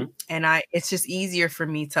 And it's just easier for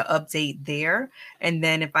me to update there. And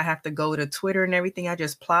then if I have to go to Twitter and everything, I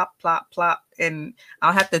just plop, and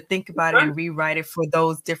I'll have to think about it and rewrite it for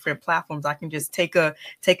those different platforms. I can just take a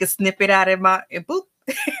snippet out of my boop.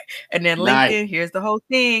 And then LinkedIn, here's the whole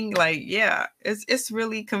thing. Like, yeah, it's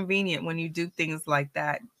really convenient when you do things like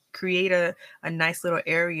that. Create a nice little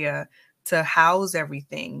area to house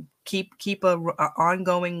everything. Keep a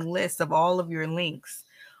ongoing list of all of your links.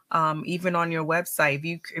 Even on your website,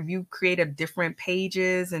 if you create a different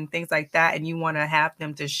pages and things like that, and you want to have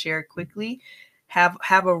them to share quickly, have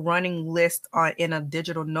a running list in a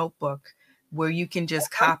digital notebook where you can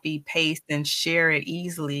just copy, paste, and share it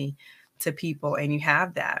easily to people, and you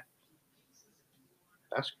have that.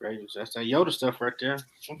 That's great. That's that Yoda stuff right there.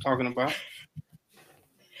 That's what I'm talking about.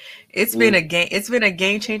 It's been a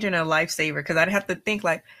game changer and a lifesaver because I'd have to think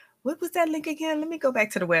like, what was that link again? Let me go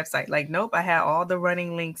back to the website. Like, nope, I had all the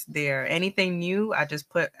running links there. Anything new, I just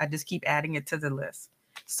keep adding it to the list.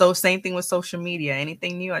 So same thing with social media.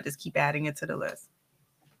 Anything new, I just keep adding it to the list.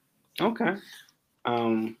 Okay.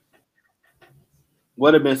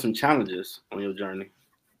 What have been some challenges on your journey?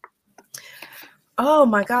 Oh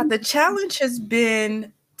my God. The challenge has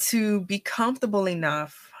been to be comfortable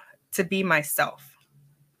enough to be myself.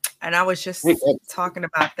 And I was just talking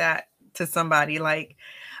about that to somebody. Like,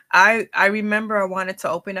 I remember I wanted to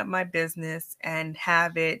open up my business and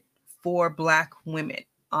have it for Black women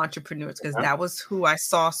entrepreneurs, because that was who I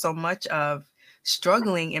saw so much of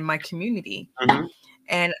struggling in my community. Mm-hmm.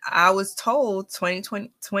 And I was told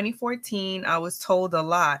 2014, I was told a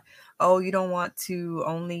lot. Oh, you don't want to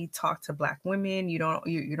only talk to Black women. You don't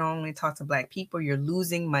only talk to Black people. You're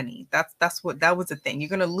losing money. That was the thing. You're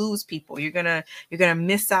going to lose people. You're going to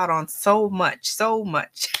miss out on so much.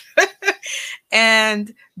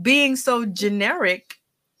 And being so generic,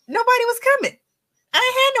 nobody was coming. I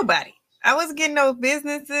ain't had nobody. I wasn't getting no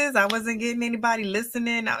businesses. I wasn't getting anybody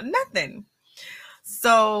listening. Nothing.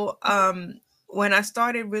 So when I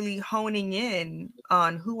started really honing in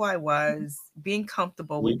on who I was, being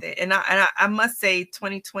comfortable with it, and I must say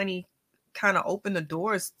 2020 kind of opened the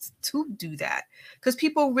doors to do that, because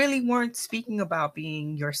people really weren't speaking about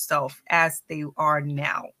being yourself as they are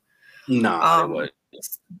now. No,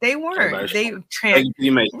 they weren't.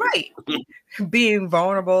 Right. Being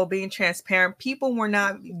vulnerable, being transparent. People were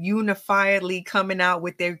not unifiedly coming out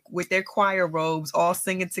with their choir robes, all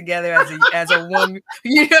singing together as a woman.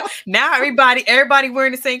 You know, now everybody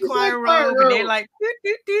wearing the same choir robe, and they're like,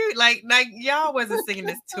 like y'all wasn't singing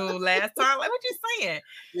this tune last time. Like, what you saying?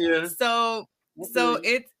 Yeah. So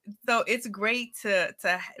it's great to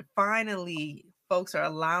finally folks are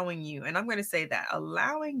allowing you, and I'm going to say that,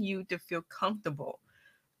 allowing you to feel comfortable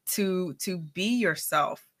to be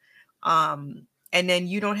yourself. And then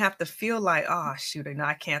you don't have to feel like, oh shoot,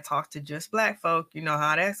 I can't talk to just Black folk. You know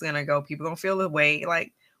how that's gonna go. People gonna feel the way.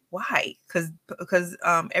 Like, why? Because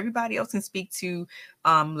everybody else can speak to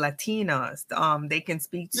Latinas. They can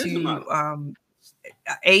speak to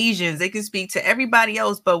Asians, they can speak to everybody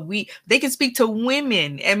else, but they can speak to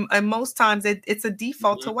women, and most times it's a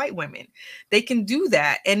default to white women. They can do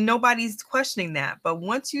that, and nobody's questioning that. But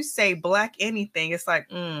once you say Black anything, it's like,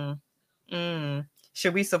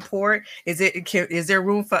 should we support? Is there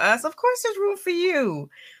room for us? Of course there's room for you,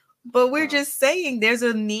 but we're just saying there's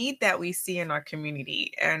a need that we see in our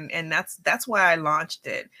community, and that's why I launched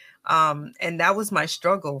it. And that was my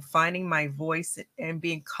struggle, finding my voice and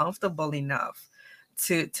being comfortable enough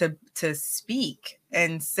to speak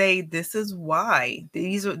and say, this is why,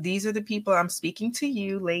 these are the people I'm speaking to,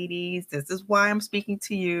 you ladies, this is why I'm speaking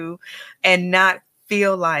to you, and not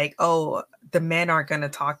feel like, oh, the men aren't going to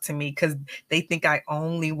talk to me because they think I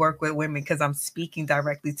only work with women because I'm speaking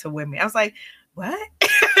directly to women. I was like, what?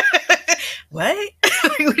 What?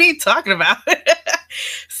 What are you talking about?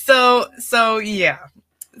 So yeah.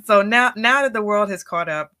 So now that the world has caught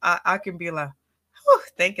up, I can be like,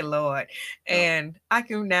 thank you, Lord. And I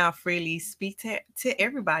can now freely speak to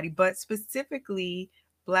everybody, but specifically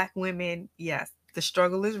Black women. Yes, the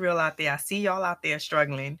struggle is real out there. I see y'all out there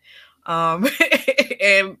struggling. And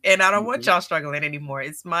I don't want y'all struggling anymore.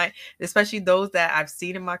 It's especially those that I've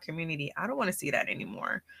seen in my community. I don't want to see that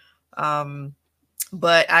anymore.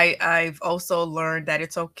 But I've also learned that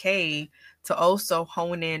it's okay to also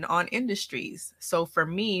hone in on industries. So for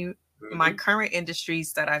me, my current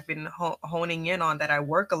industries that I've been honing in on, that I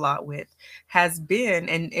work a lot with, has been,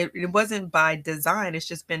 and it wasn't by design, it's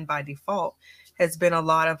just been by default, has been a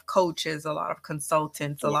lot of coaches, a lot of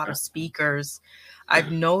consultants, a lot of speakers.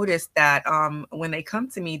 I've noticed that when they come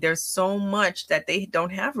to me, there's so much that they don't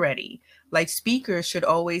have ready. Like, speakers should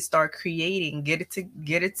always start creating, get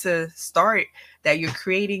it to start, that you're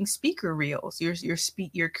creating speaker reels.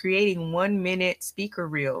 You're creating 1 minute speaker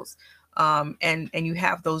reels. And you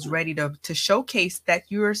have those ready to showcase that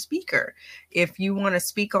you're a speaker. If you want to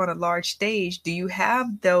speak on a large stage, do you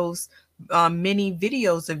have those mini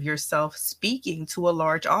videos of yourself speaking to a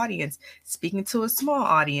large audience, speaking to a small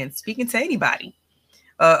audience, speaking to anybody?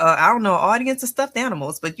 I don't know, audience of stuffed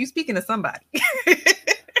animals, but you speaking to somebody.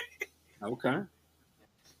 Okay.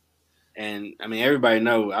 And I mean, everybody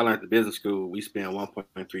know I learned at business school, we spend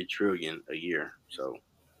 1.3 trillion a year. So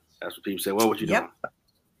that's what people say. Well, what you doing?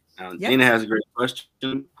 Gina has a great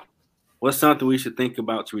question. What's something we should think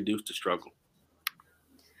about to reduce the struggle?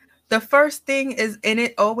 The first thing is, and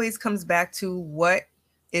it always comes back to, what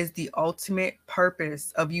is the ultimate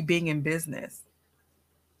purpose of you being in business?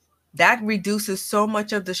 That reduces so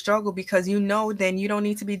much of the struggle, because then you don't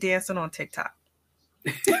need to be dancing on TikTok.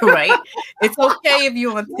 Right? It's okay if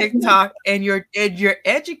you're on TikTok and you're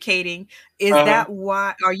educating. Is Uh-huh. that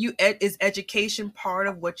why are you is education part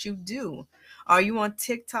of what you do? Are you on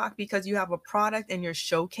TikTok because you have a product and you're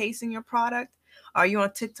showcasing your product? Are you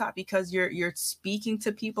on TikTok because you're speaking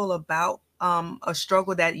to people about a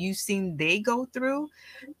struggle that you've seen they go through?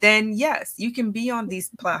 Then yes, you can be on these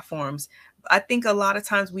platforms. I think a lot of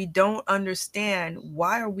times we don't understand,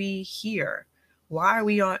 why are we here? Why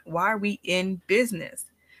are we in business?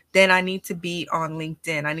 Then I need to be on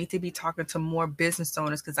LinkedIn. I need to be talking to more business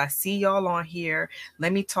owners because I see y'all on here.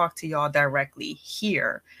 Let me talk to y'all directly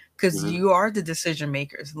here, because Mhm. you are the decision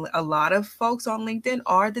makers. A lot of folks on LinkedIn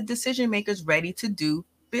are the decision makers ready to do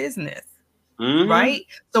business. Mhm. Right?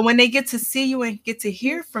 So when they get to see you and get to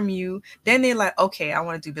hear from you, then they're like, okay, I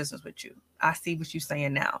want to do business with you. I see what you're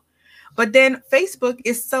saying now. But then Facebook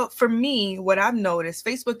is, so for me, what I've noticed,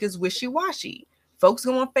 Facebook is wishy-washy. Folks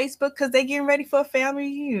go on Facebook because they're getting ready for a family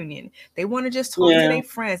reunion. They want to just talk to Yeah. their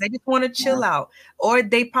friends. They just want to chill out. Or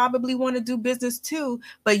they probably want to do business too,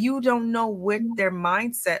 but you don't know what their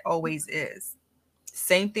mindset always is.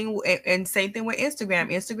 Same thing, and same thing with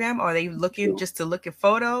Instagram. Instagram, are they looking just to look at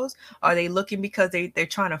photos? Are they looking because they're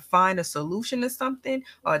trying to find a solution to something?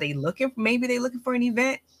 Are they looking, maybe they're looking for an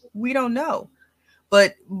event? We don't know.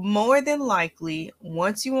 But more than likely,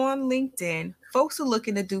 once you're on LinkedIn, folks are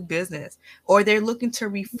looking to do business, or they're looking to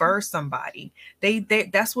refer somebody. They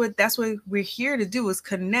that's what we're here to do, is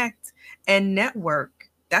connect and network.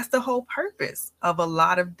 That's the whole purpose of a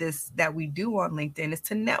lot of this that we do on LinkedIn, is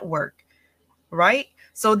to network, right?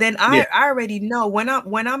 So then Yeah. I already know when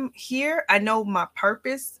I'm here, I know my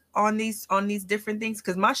purpose on these different things,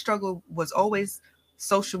 because my struggle was always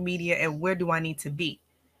social media and where do I need to be.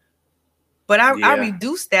 But I Yeah.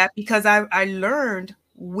 reduced that because I learned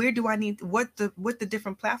where do I need, what the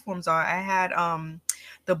different platforms are. I had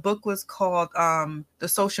the book was called The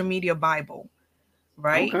Social Media Bible,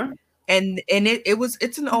 right? Okay. And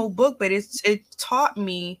it's an old book, but it taught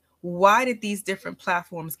me, why did these different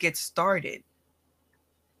platforms get started?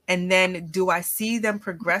 And then, do I see them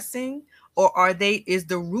progressing, or are they, is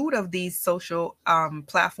the root of these social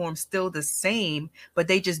platforms still the same, but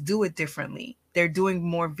they just do it differently? They're doing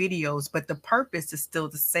more videos, but the purpose is still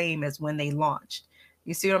the same as when they launched.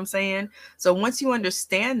 You see what I'm saying? So once you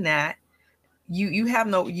understand that, you have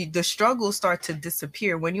no the struggles start to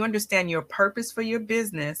disappear when you understand your purpose for your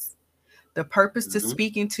business, the purpose to Mhm.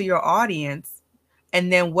 speaking to your audience,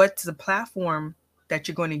 and then what's the platform that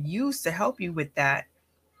you're going to use to help you with that.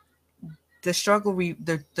 The struggle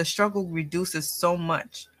reduces so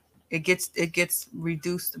much. It gets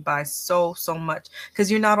reduced by so much, because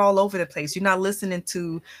you're not all over the place. You're not listening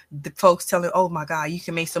to the folks telling, oh my god, you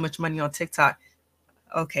can make so much money on TikTok.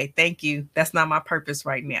 Okay, thank you, that's not my purpose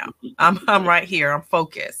right now. I'm right here, I'm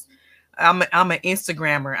focused. I'm an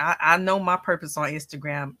Instagrammer. I know my purpose on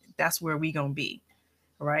Instagram. That's where we gonna be,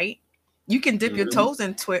 right? You can dip your Mhm. toes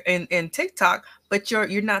in in TikTok, but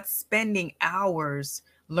you're not spending hours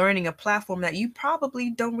learning a platform that you probably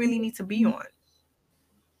don't really need to be on.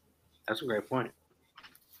 That's a great point.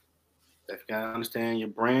 If you gotta understand your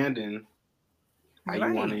brand and how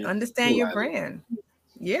you want Right. to Understand your utilize it. brand.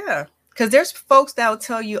 Yeah. Because there's folks that will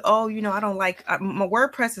tell you, oh, I don't like my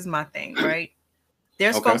WordPress is my thing, right?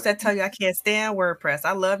 There's Okay. folks that tell you, I can't stand WordPress.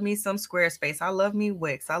 I love me some Squarespace. I love me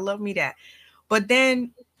Wix. I love me that. But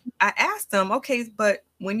then I asked them, okay, but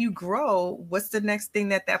when you grow, what's the next thing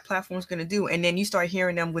that platform's going to do? And then you start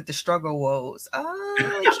hearing them with the struggle woes.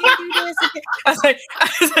 Oh, it can't do this.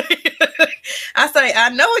 I say, I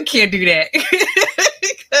know it can't do that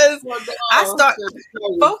because Well, I start.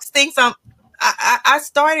 so- Folks thinks I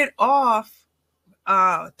started off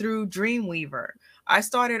through Dreamweaver. I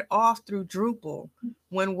started off through Drupal.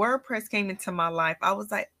 When WordPress came into my life, I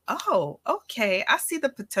was like, oh, okay, I see the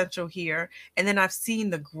potential here. And then I've seen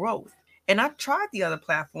the growth. And I've tried the other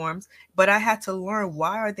platforms, but I had to learn,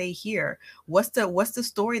 why are they here? What's the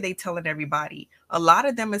story they telling everybody? A lot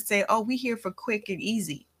of them is saying, oh, we here for quick and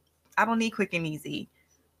easy. I don't need quick and easy.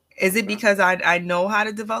 Is it Okay. because I know how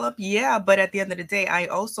to develop? Yeah, but at the end of the day, I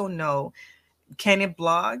also know, can it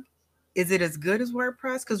blog? Is it as good as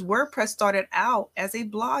WordPress? Because WordPress started out as a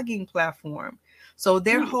blogging platform. So Hmm.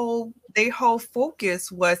 their whole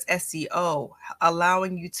focus was SEO,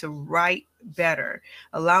 allowing you to write better,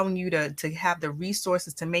 allowing you to have the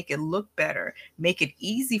resources to make it look better, make it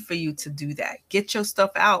easy for you to do that. Get your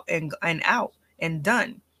stuff out and out and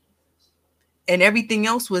done. And everything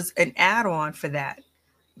else was an add-on for that.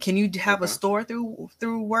 Can you have a Okay. store through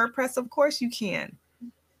WordPress? Of course you can.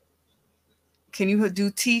 Can you do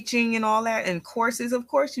teaching and all that and courses? Of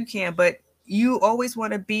course you can, but you always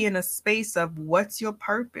want to be in a space of, what's your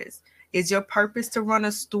purpose? Is your purpose to run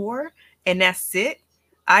a store and that's it?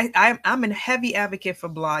 I'm a heavy advocate for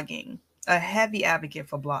blogging. A heavy advocate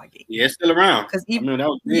for blogging. Yeah, it's still around. Because I mean, that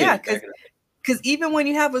was yeah, big back in because even when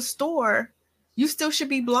you have a store, you still should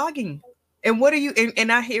be blogging. And what are you?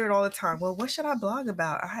 And I hear it all the time. Well, what should I blog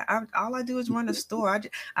about? All I do is run a store.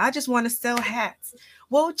 I just want to sell hats.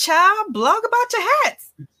 Well, child, blog about your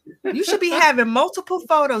hats. You should be having multiple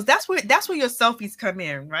photos. That's where your selfies come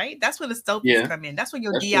in, right? That's where the selfies come in. That's where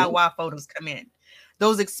your DIY photos come in.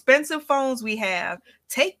 Those expensive phones we have,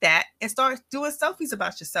 take that and start doing selfies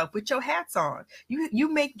about yourself with your hats on.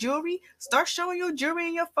 You make jewelry, start showing your jewelry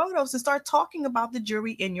in your photos and start talking about the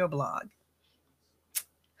jewelry in your blog.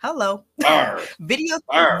 Hello.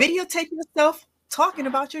 Videotape yourself talking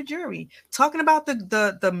about your jewelry, talking about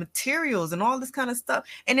the materials and all this kind of stuff,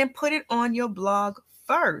 and then put it on your blog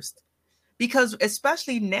first. Because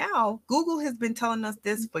especially now, Google has been telling us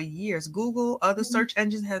this for years. Google, other search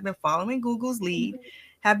engines have been following Google's lead,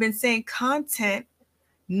 have been saying content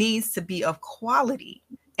needs to be of quality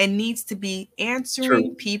and needs to be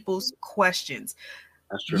answering people's questions.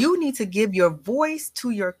 That's true. You need to give your voice to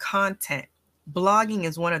your content. Blogging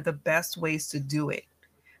is one of the best ways to do it.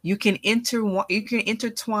 You can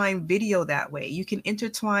intertwine video that way. You can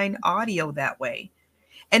intertwine audio that way.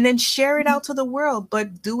 And then share it out to the world,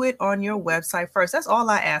 but do it on your website first. That's all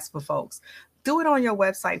I ask for folks. Do it on your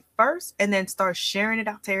website first and then start sharing it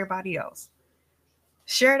out to everybody else.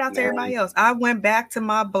 Share it out to everybody else. I went back to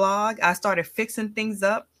my blog. I started fixing things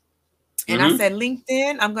up. And I said,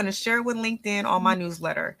 LinkedIn, I'm going to share it with LinkedIn on my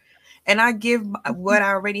newsletter. And I give what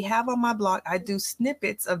I already have on my blog. I do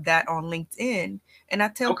snippets of that on LinkedIn. And I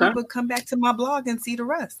tell people to come back to my blog and see the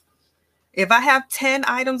rest. If I have 10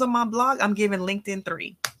 items on my blog, I'm giving LinkedIn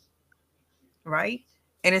 3. Right?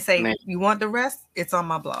 And it say, you want the rest? It's on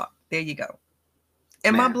my blog. There you go.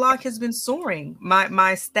 And my blog has been soaring. My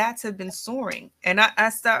stats have been soaring. And I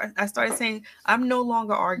started saying, I'm no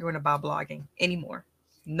longer arguing about blogging anymore.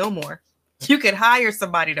 No more. You could hire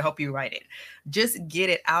somebody to help you write it. Just get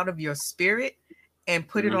it out of your spirit and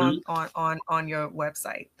put it on your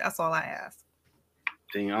website. That's all I ask.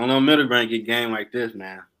 I don't know middle ground get game like this,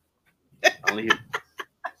 man. I'm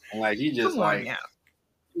like you just like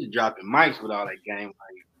you dropping mics with all that game.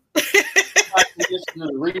 Like listen to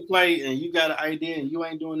the replay and you got an idea and you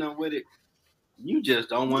ain't doing nothing with it. You just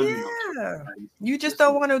don't want to. Yeah. You just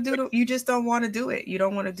don't want to do it. You just don't want to do it. You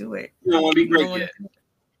don't want to do it. You don't want to be great yet.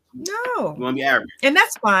 No. You want to be average. And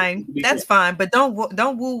that's fine. That's fine. But don't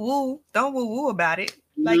woo-woo. Don't woo-woo about it.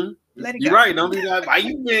 Like let it go. You're right. Don't be like, why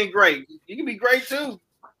you being great? You can be great too.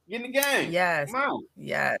 Get in the game. Yes. Come on.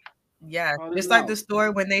 Yeah. Yeah. Just like the story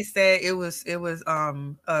when they said it was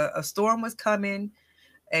a storm was coming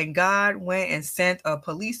and God went and sent a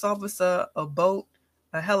police officer, a boat,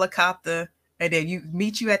 a helicopter, and then you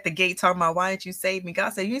meet you at the gate talking about why didn't you save me?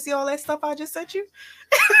 God said, you see all that stuff I just sent you?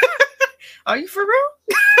 Are you for real?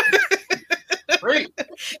 Great.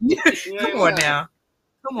 Come on now.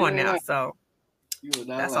 Come on now. So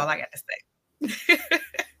that's all I got to say.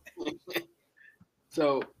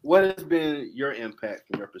 So what has been your impact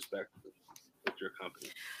from your perspective with your company?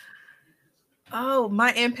 Oh,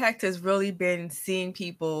 my impact has really been seeing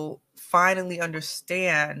people finally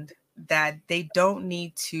understand that they don't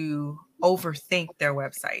need to overthink their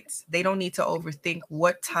websites. They don't need to overthink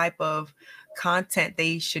what type of content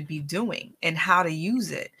they should be doing and how to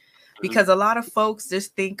use it. Because a lot of folks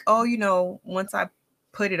just think, oh, once I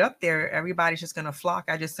put it up there, everybody's just going to flock.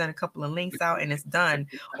 I just sent a couple of links out and it's done.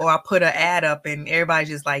 Or I put an ad up and everybody's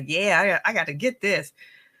just like, yeah, I got to get this.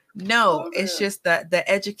 No, it's just that the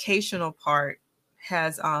educational part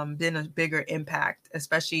has been a bigger impact,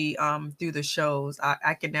 especially through the shows.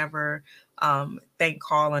 I can never thank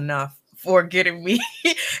Carl enough for getting me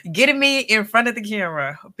in front of the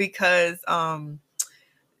camera, because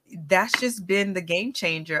that's just been the game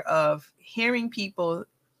changer of hearing people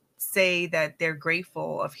say that they're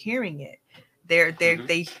grateful of hearing it.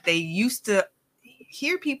 They used to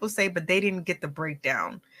hear people say, but they didn't get the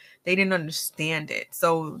breakdown. They didn't understand it.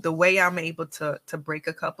 So the way I'm able to break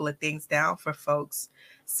a couple of things down for folks,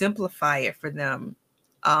 simplify it for them,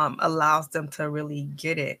 allows them to really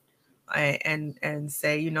get it and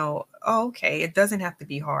say, oh, okay, it doesn't have to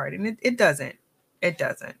be hard. And it doesn't. It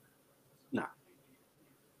doesn't. No,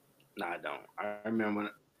 I don't.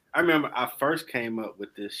 I remember I first came up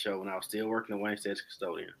with this show when I was still working at Wayne State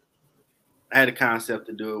Custodian. I had a concept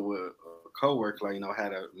to do it with a coworker,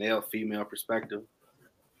 had a male, female perspective.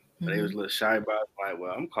 But they was a little shy about it. Like,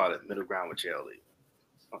 well, I'm calling it Middle Ground with JLE.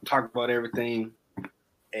 I'll talk about everything.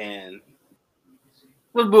 And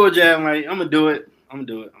was bull jabbing, like, I'm going to do it.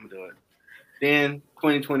 Then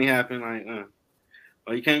 2020 happened. Like,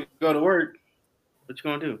 Or you can't go to work. What you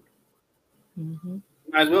gonna do? Mm-hmm. You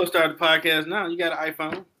might as well start the podcast now. You got an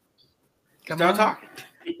iPhone. Start talking.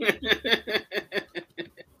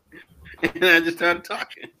 And I just started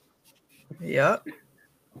talking. Yep.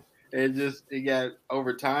 It got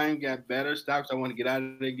over time, got better. Stocks. I want to get out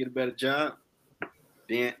of there, get a better job.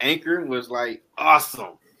 Then Anchor was like,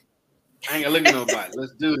 awesome. I ain't gonna look at nobody.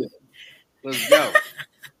 Let's do this. Let's go.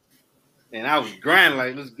 And I was grinding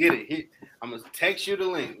like, let's get it. I'm gonna text you the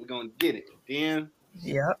link. We're gonna get it. Then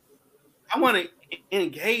Yep. I want to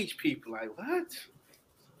engage people. Like, what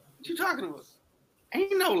you talking about?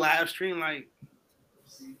 Ain't no live stream like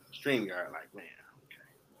StreamYard. Like, man,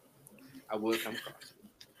 okay. I would come across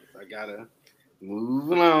it. I gotta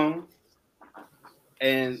move along.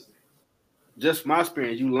 And just my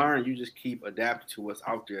experience, you learn, you just keep adapting to what's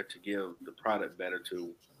out there to give the product better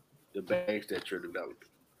to the base that you're developing.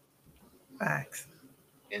 Facts.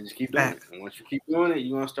 And just keep doing it. And once you keep doing it,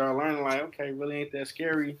 you're going to start learning, like, okay, really ain't that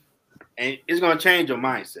scary. And it's going to change your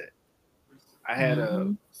mindset. I had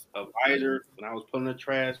a advisor when I was pulling the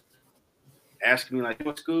trash asking me, like,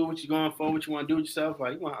 what school, what you going for, what you want to do with yourself?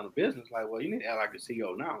 Like, you want to own a business? Like, well, you need to act like a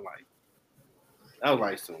CEO now. Like, that was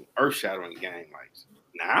like some earth-shattering game. Like,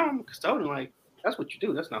 now I'm a custodian. Like, that's what you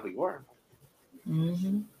do. That's not who you are.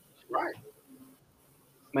 Mm-hmm. Right.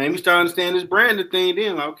 Man, we start understanding this branding thing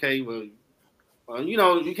then. Like, okay, well, you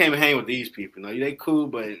know, you can't even hang with these people. No, they cool,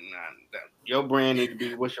 but nah, your brand need to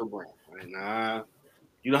be, what's your brand? Like, nah,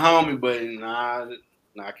 you the homie, but nah,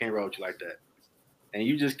 I can't roll with you like that. And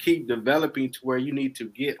you just keep developing to where you need to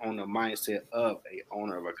get on the mindset of a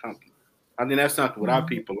owner of a company. I think that's something without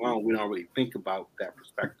people alone, we don't really think about that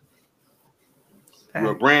perspective.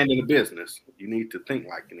 You're a brand in a business. You need to think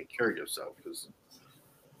like and carry yourself because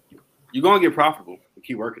you're going to get profitable and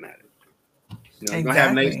keep working at it. You know, you're going to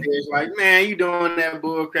have naysayers like, man, you doing that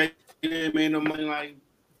bull crap. You didn't make no money. Like,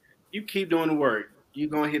 you keep doing the work. You're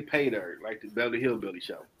going to hit pay dirt like the Beverly Hillbilly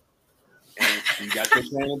show. And you got your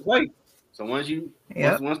plan in place. So once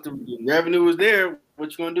the revenue is there,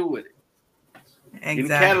 what you going to do with it? Getting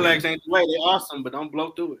Cadillacs ain't the way. They're awesome, but don't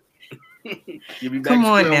blow through it. You'll be back Come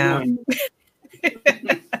on square now. one.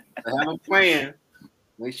 Have a plan.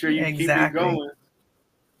 Make sure you keep it going.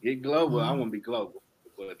 Get global. I want to be global.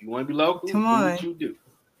 But if you want to be local, do what you do.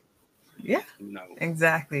 Yeah. You know.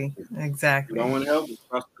 Exactly. If you don't want to help, just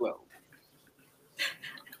trust the globe.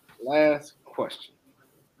 Last question.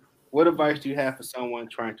 What advice do you have for someone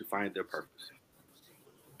trying to find their purpose?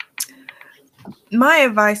 My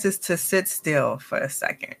advice is to sit still for a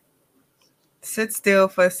second. Sit still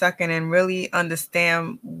for a second and really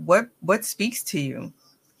understand what speaks to you.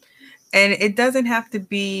 And it doesn't have to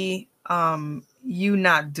be you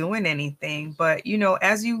not doing anything, but you know,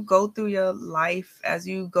 as you go through your life, as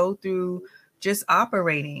you go through just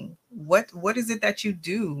operating, what is it that you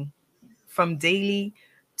do from daily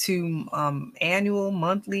to annual,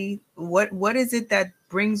 monthly? What is it that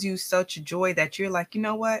brings you such joy that you're like, you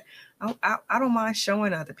know what, I don't mind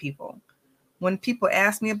showing other people. When people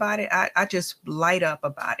ask me about it, I just light up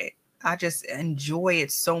about it. I just enjoy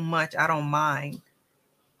it so much. I don't mind.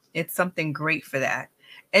 It's something great for that.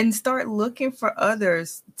 And start looking for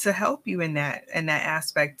others to help you in that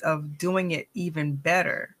aspect of doing it even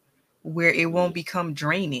better, where it won't become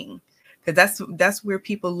draining. Because that's where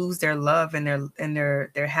people lose their love and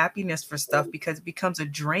their happiness for stuff, because it becomes a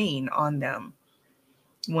drain on them.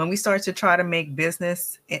 When we start to try to make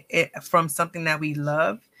business from something that we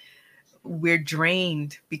love, we're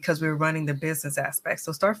drained because we're running the business aspect.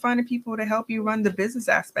 So start finding people to help you run the business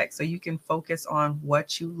aspect so you can focus on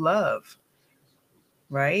what you love,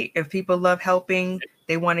 right? If people love helping,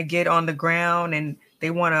 they want to get on the ground and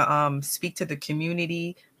they want to speak to the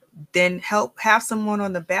community, then have someone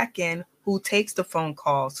on the back end who takes the phone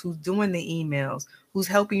calls, who's doing the emails, who's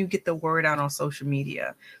helping you get the word out on social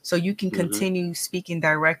media so you can continue speaking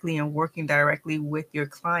directly and working directly with your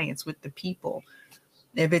clients, with the people.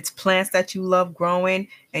 If it's plants that you love growing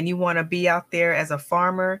and you want to be out there as a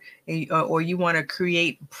farmer, or you want to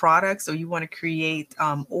create products, or you want to create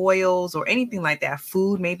oils or anything like that,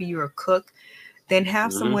 food, maybe you're a cook, then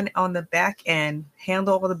have someone on the back end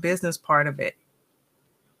handle all the business part of it.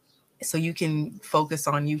 So you can focus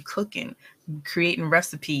on you cooking, creating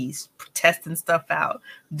recipes, testing stuff out,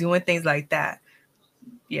 doing things like that.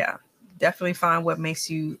 Yeah, definitely find what makes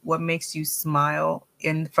you smile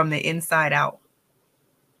from the inside out.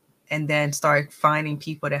 And then start finding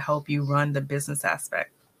people to help you run the business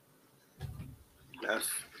aspect.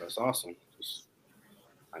 That's awesome.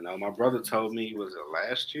 I know my brother told me, was it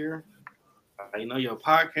last year? You know, your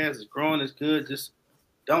podcast is growing, it's good. Just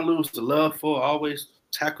don't lose the love for it. Always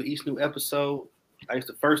tackle each new episode. Like it's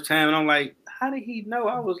the first time, and I'm like, how did he know?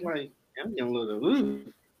 I was like, I'm getting a little,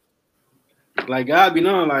 ooh. Like God be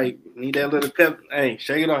knowing, like, need that little pep. Hey,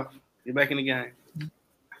 shake it off. Get back in the game.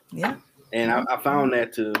 Yeah. And I found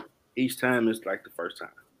that to each time it's like the first time.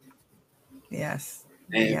 Yes.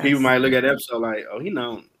 And people might look at the episode like, oh,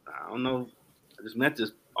 I don't know. I just met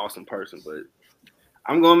this awesome person, but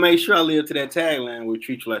I'm going to make sure I live to that tagline where we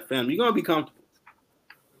treat you like family. You're going to be comfortable.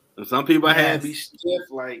 And some people I had be stiff,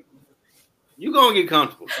 like, you're going to get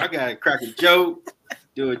comfortable. I got to crack a joke,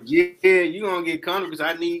 do a jig. You're going to get comfortable because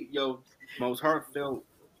I need your most heartfelt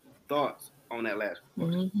thoughts on that last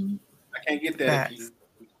question. Mm-hmm. I can't get that.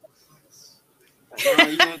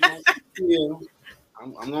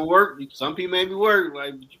 I'm gonna work. Some people maybe work,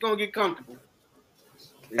 like, but you're gonna get comfortable.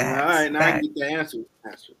 All right, now I can get the answer.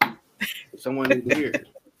 Someone need to hear it.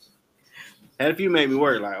 Had a few made me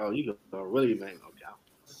work, like, oh, you gonna really make me okay.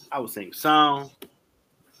 I would sing songs.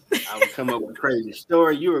 I would come up with a crazy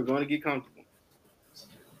story. You were going to get comfortable.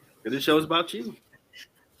 Because this show's about you.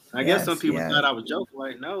 I guess some people thought I was joking.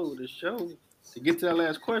 Like, no, the show, to get to that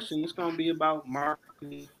last question, it's going to be about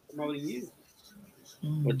marketing, promoting you.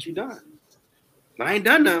 What you done? But I ain't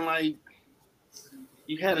done nothing. Like,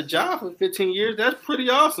 you had a job for 15 years. That's pretty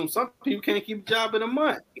awesome. Some people can't keep a job in a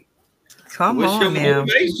month. Come on, man.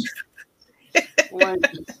 Like,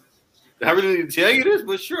 I really need to tell you this,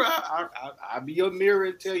 but sure, I'll be your mirror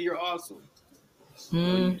and tell you're awesome.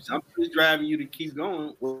 Something's driving you to keep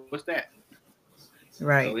going. What's that?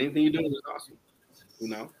 Right. So anything you're doing is awesome. You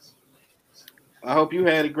know. I hope you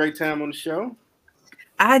had a great time on the show.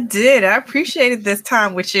 I did. I appreciated this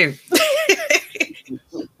time with you.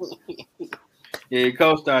 Yeah, your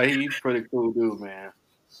co-star, he's pretty cool dude, man.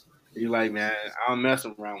 He's like, man, I don't mess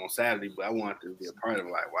around on Saturday, but I want to be a part of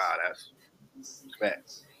it. Like, wow, that's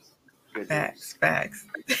facts. Facts.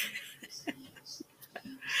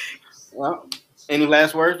 Well, any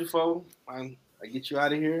last words before I get you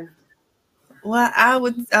out of here? Well, I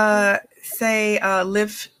would say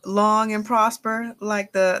live long and prosper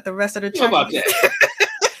like the rest of the church. How about that?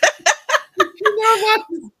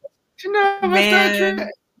 You know what?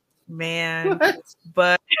 Man.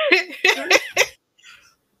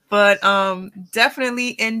 But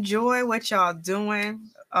definitely enjoy what y'all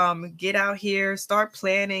doing. Get out here, start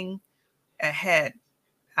planning ahead.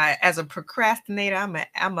 As a procrastinator, I'm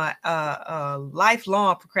a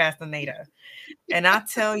lifelong procrastinator, and I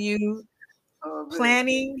tell you,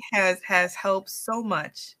 planning has helped so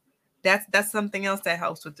much. That's something else that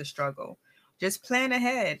helps with the struggle. Just plan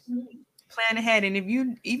ahead, and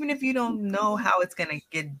even if you don't know how it's gonna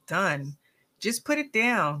get done, just put it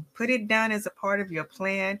down. Put it down as a part of your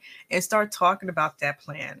plan and start talking about that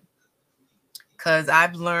plan. Because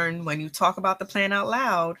I've learned when you talk about the plan out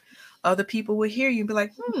loud, other people will hear you and be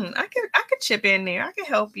like, I could chip in there. I could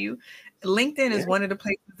help you. LinkedIn is one of the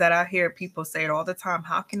places that I hear people say it all the time.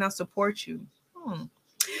 How can I support you?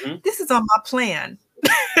 This is on my plan.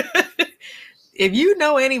 If you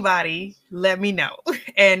know anybody, let me know.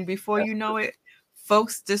 And before you know it,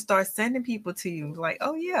 folks just start sending people to you like,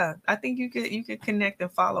 oh yeah, I think you could connect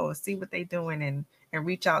and follow and see what they're doing and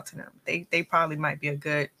reach out to them. They probably might be a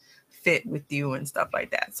good fit with you and stuff like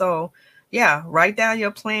that. So yeah, write down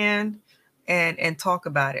your plan and talk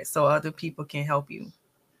about it so other people can help you.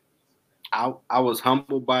 I was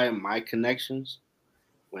humbled by my connections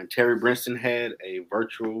when Terry Brinston had a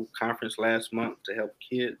virtual conference last month to help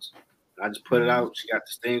kids. I just put it out. She got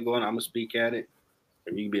this thing going. I'm gonna speak at it.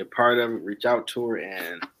 If you can be a part of it, reach out to her.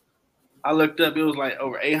 And I looked up, it was like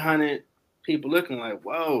over 800 people looking like,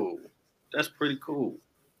 whoa, that's pretty cool.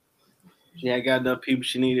 She had got enough people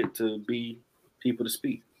she needed to be people to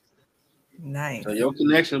speak. Nice. So your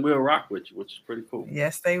connections will rock with you, which is pretty cool.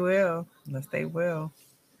 Yes, they will.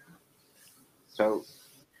 So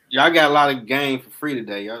y'all got a lot of game for free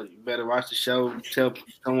today. Y'all, you better watch the show. Tell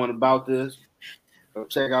someone about this. Go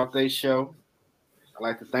check out their show. I'd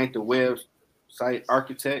like to thank the website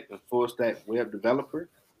architect and full stack web developer,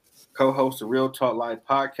 co-host of Real Talk Live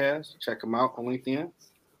podcast. Check them out on LinkedIn.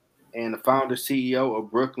 And the founder, CEO of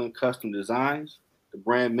Brooklyn Custom Designs, the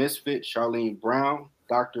brand misfit, Charlene Brown,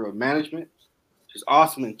 Doctor of Management. She's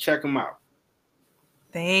awesome, and check them out.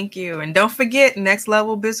 Thank you. And don't forget,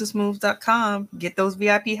 nextlevelbusinessmoves.com. Get those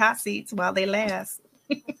VIP hot seats while they last.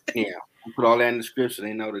 Yeah, I'll put all that in the description.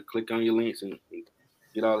 They know to click on your links and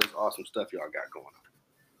get all this awesome stuff y'all got going on.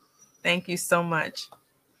 Thank you so much.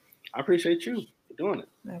 I appreciate you for doing it.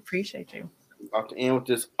 I appreciate you. I'm about to end with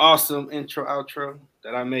this awesome outro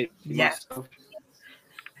that I made myself.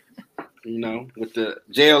 You know, with the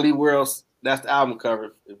JLE World. That's the album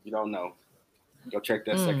cover. If you don't know, go check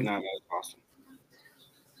that second album. That was awesome.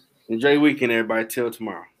 Enjoy your weekend, everybody. Till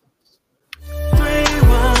tomorrow.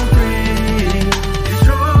 313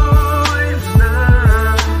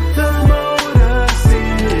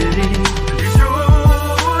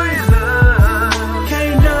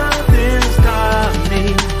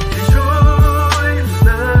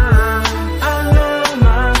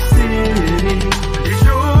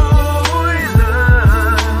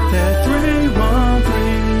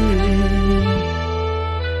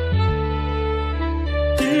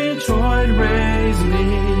 always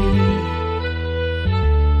need.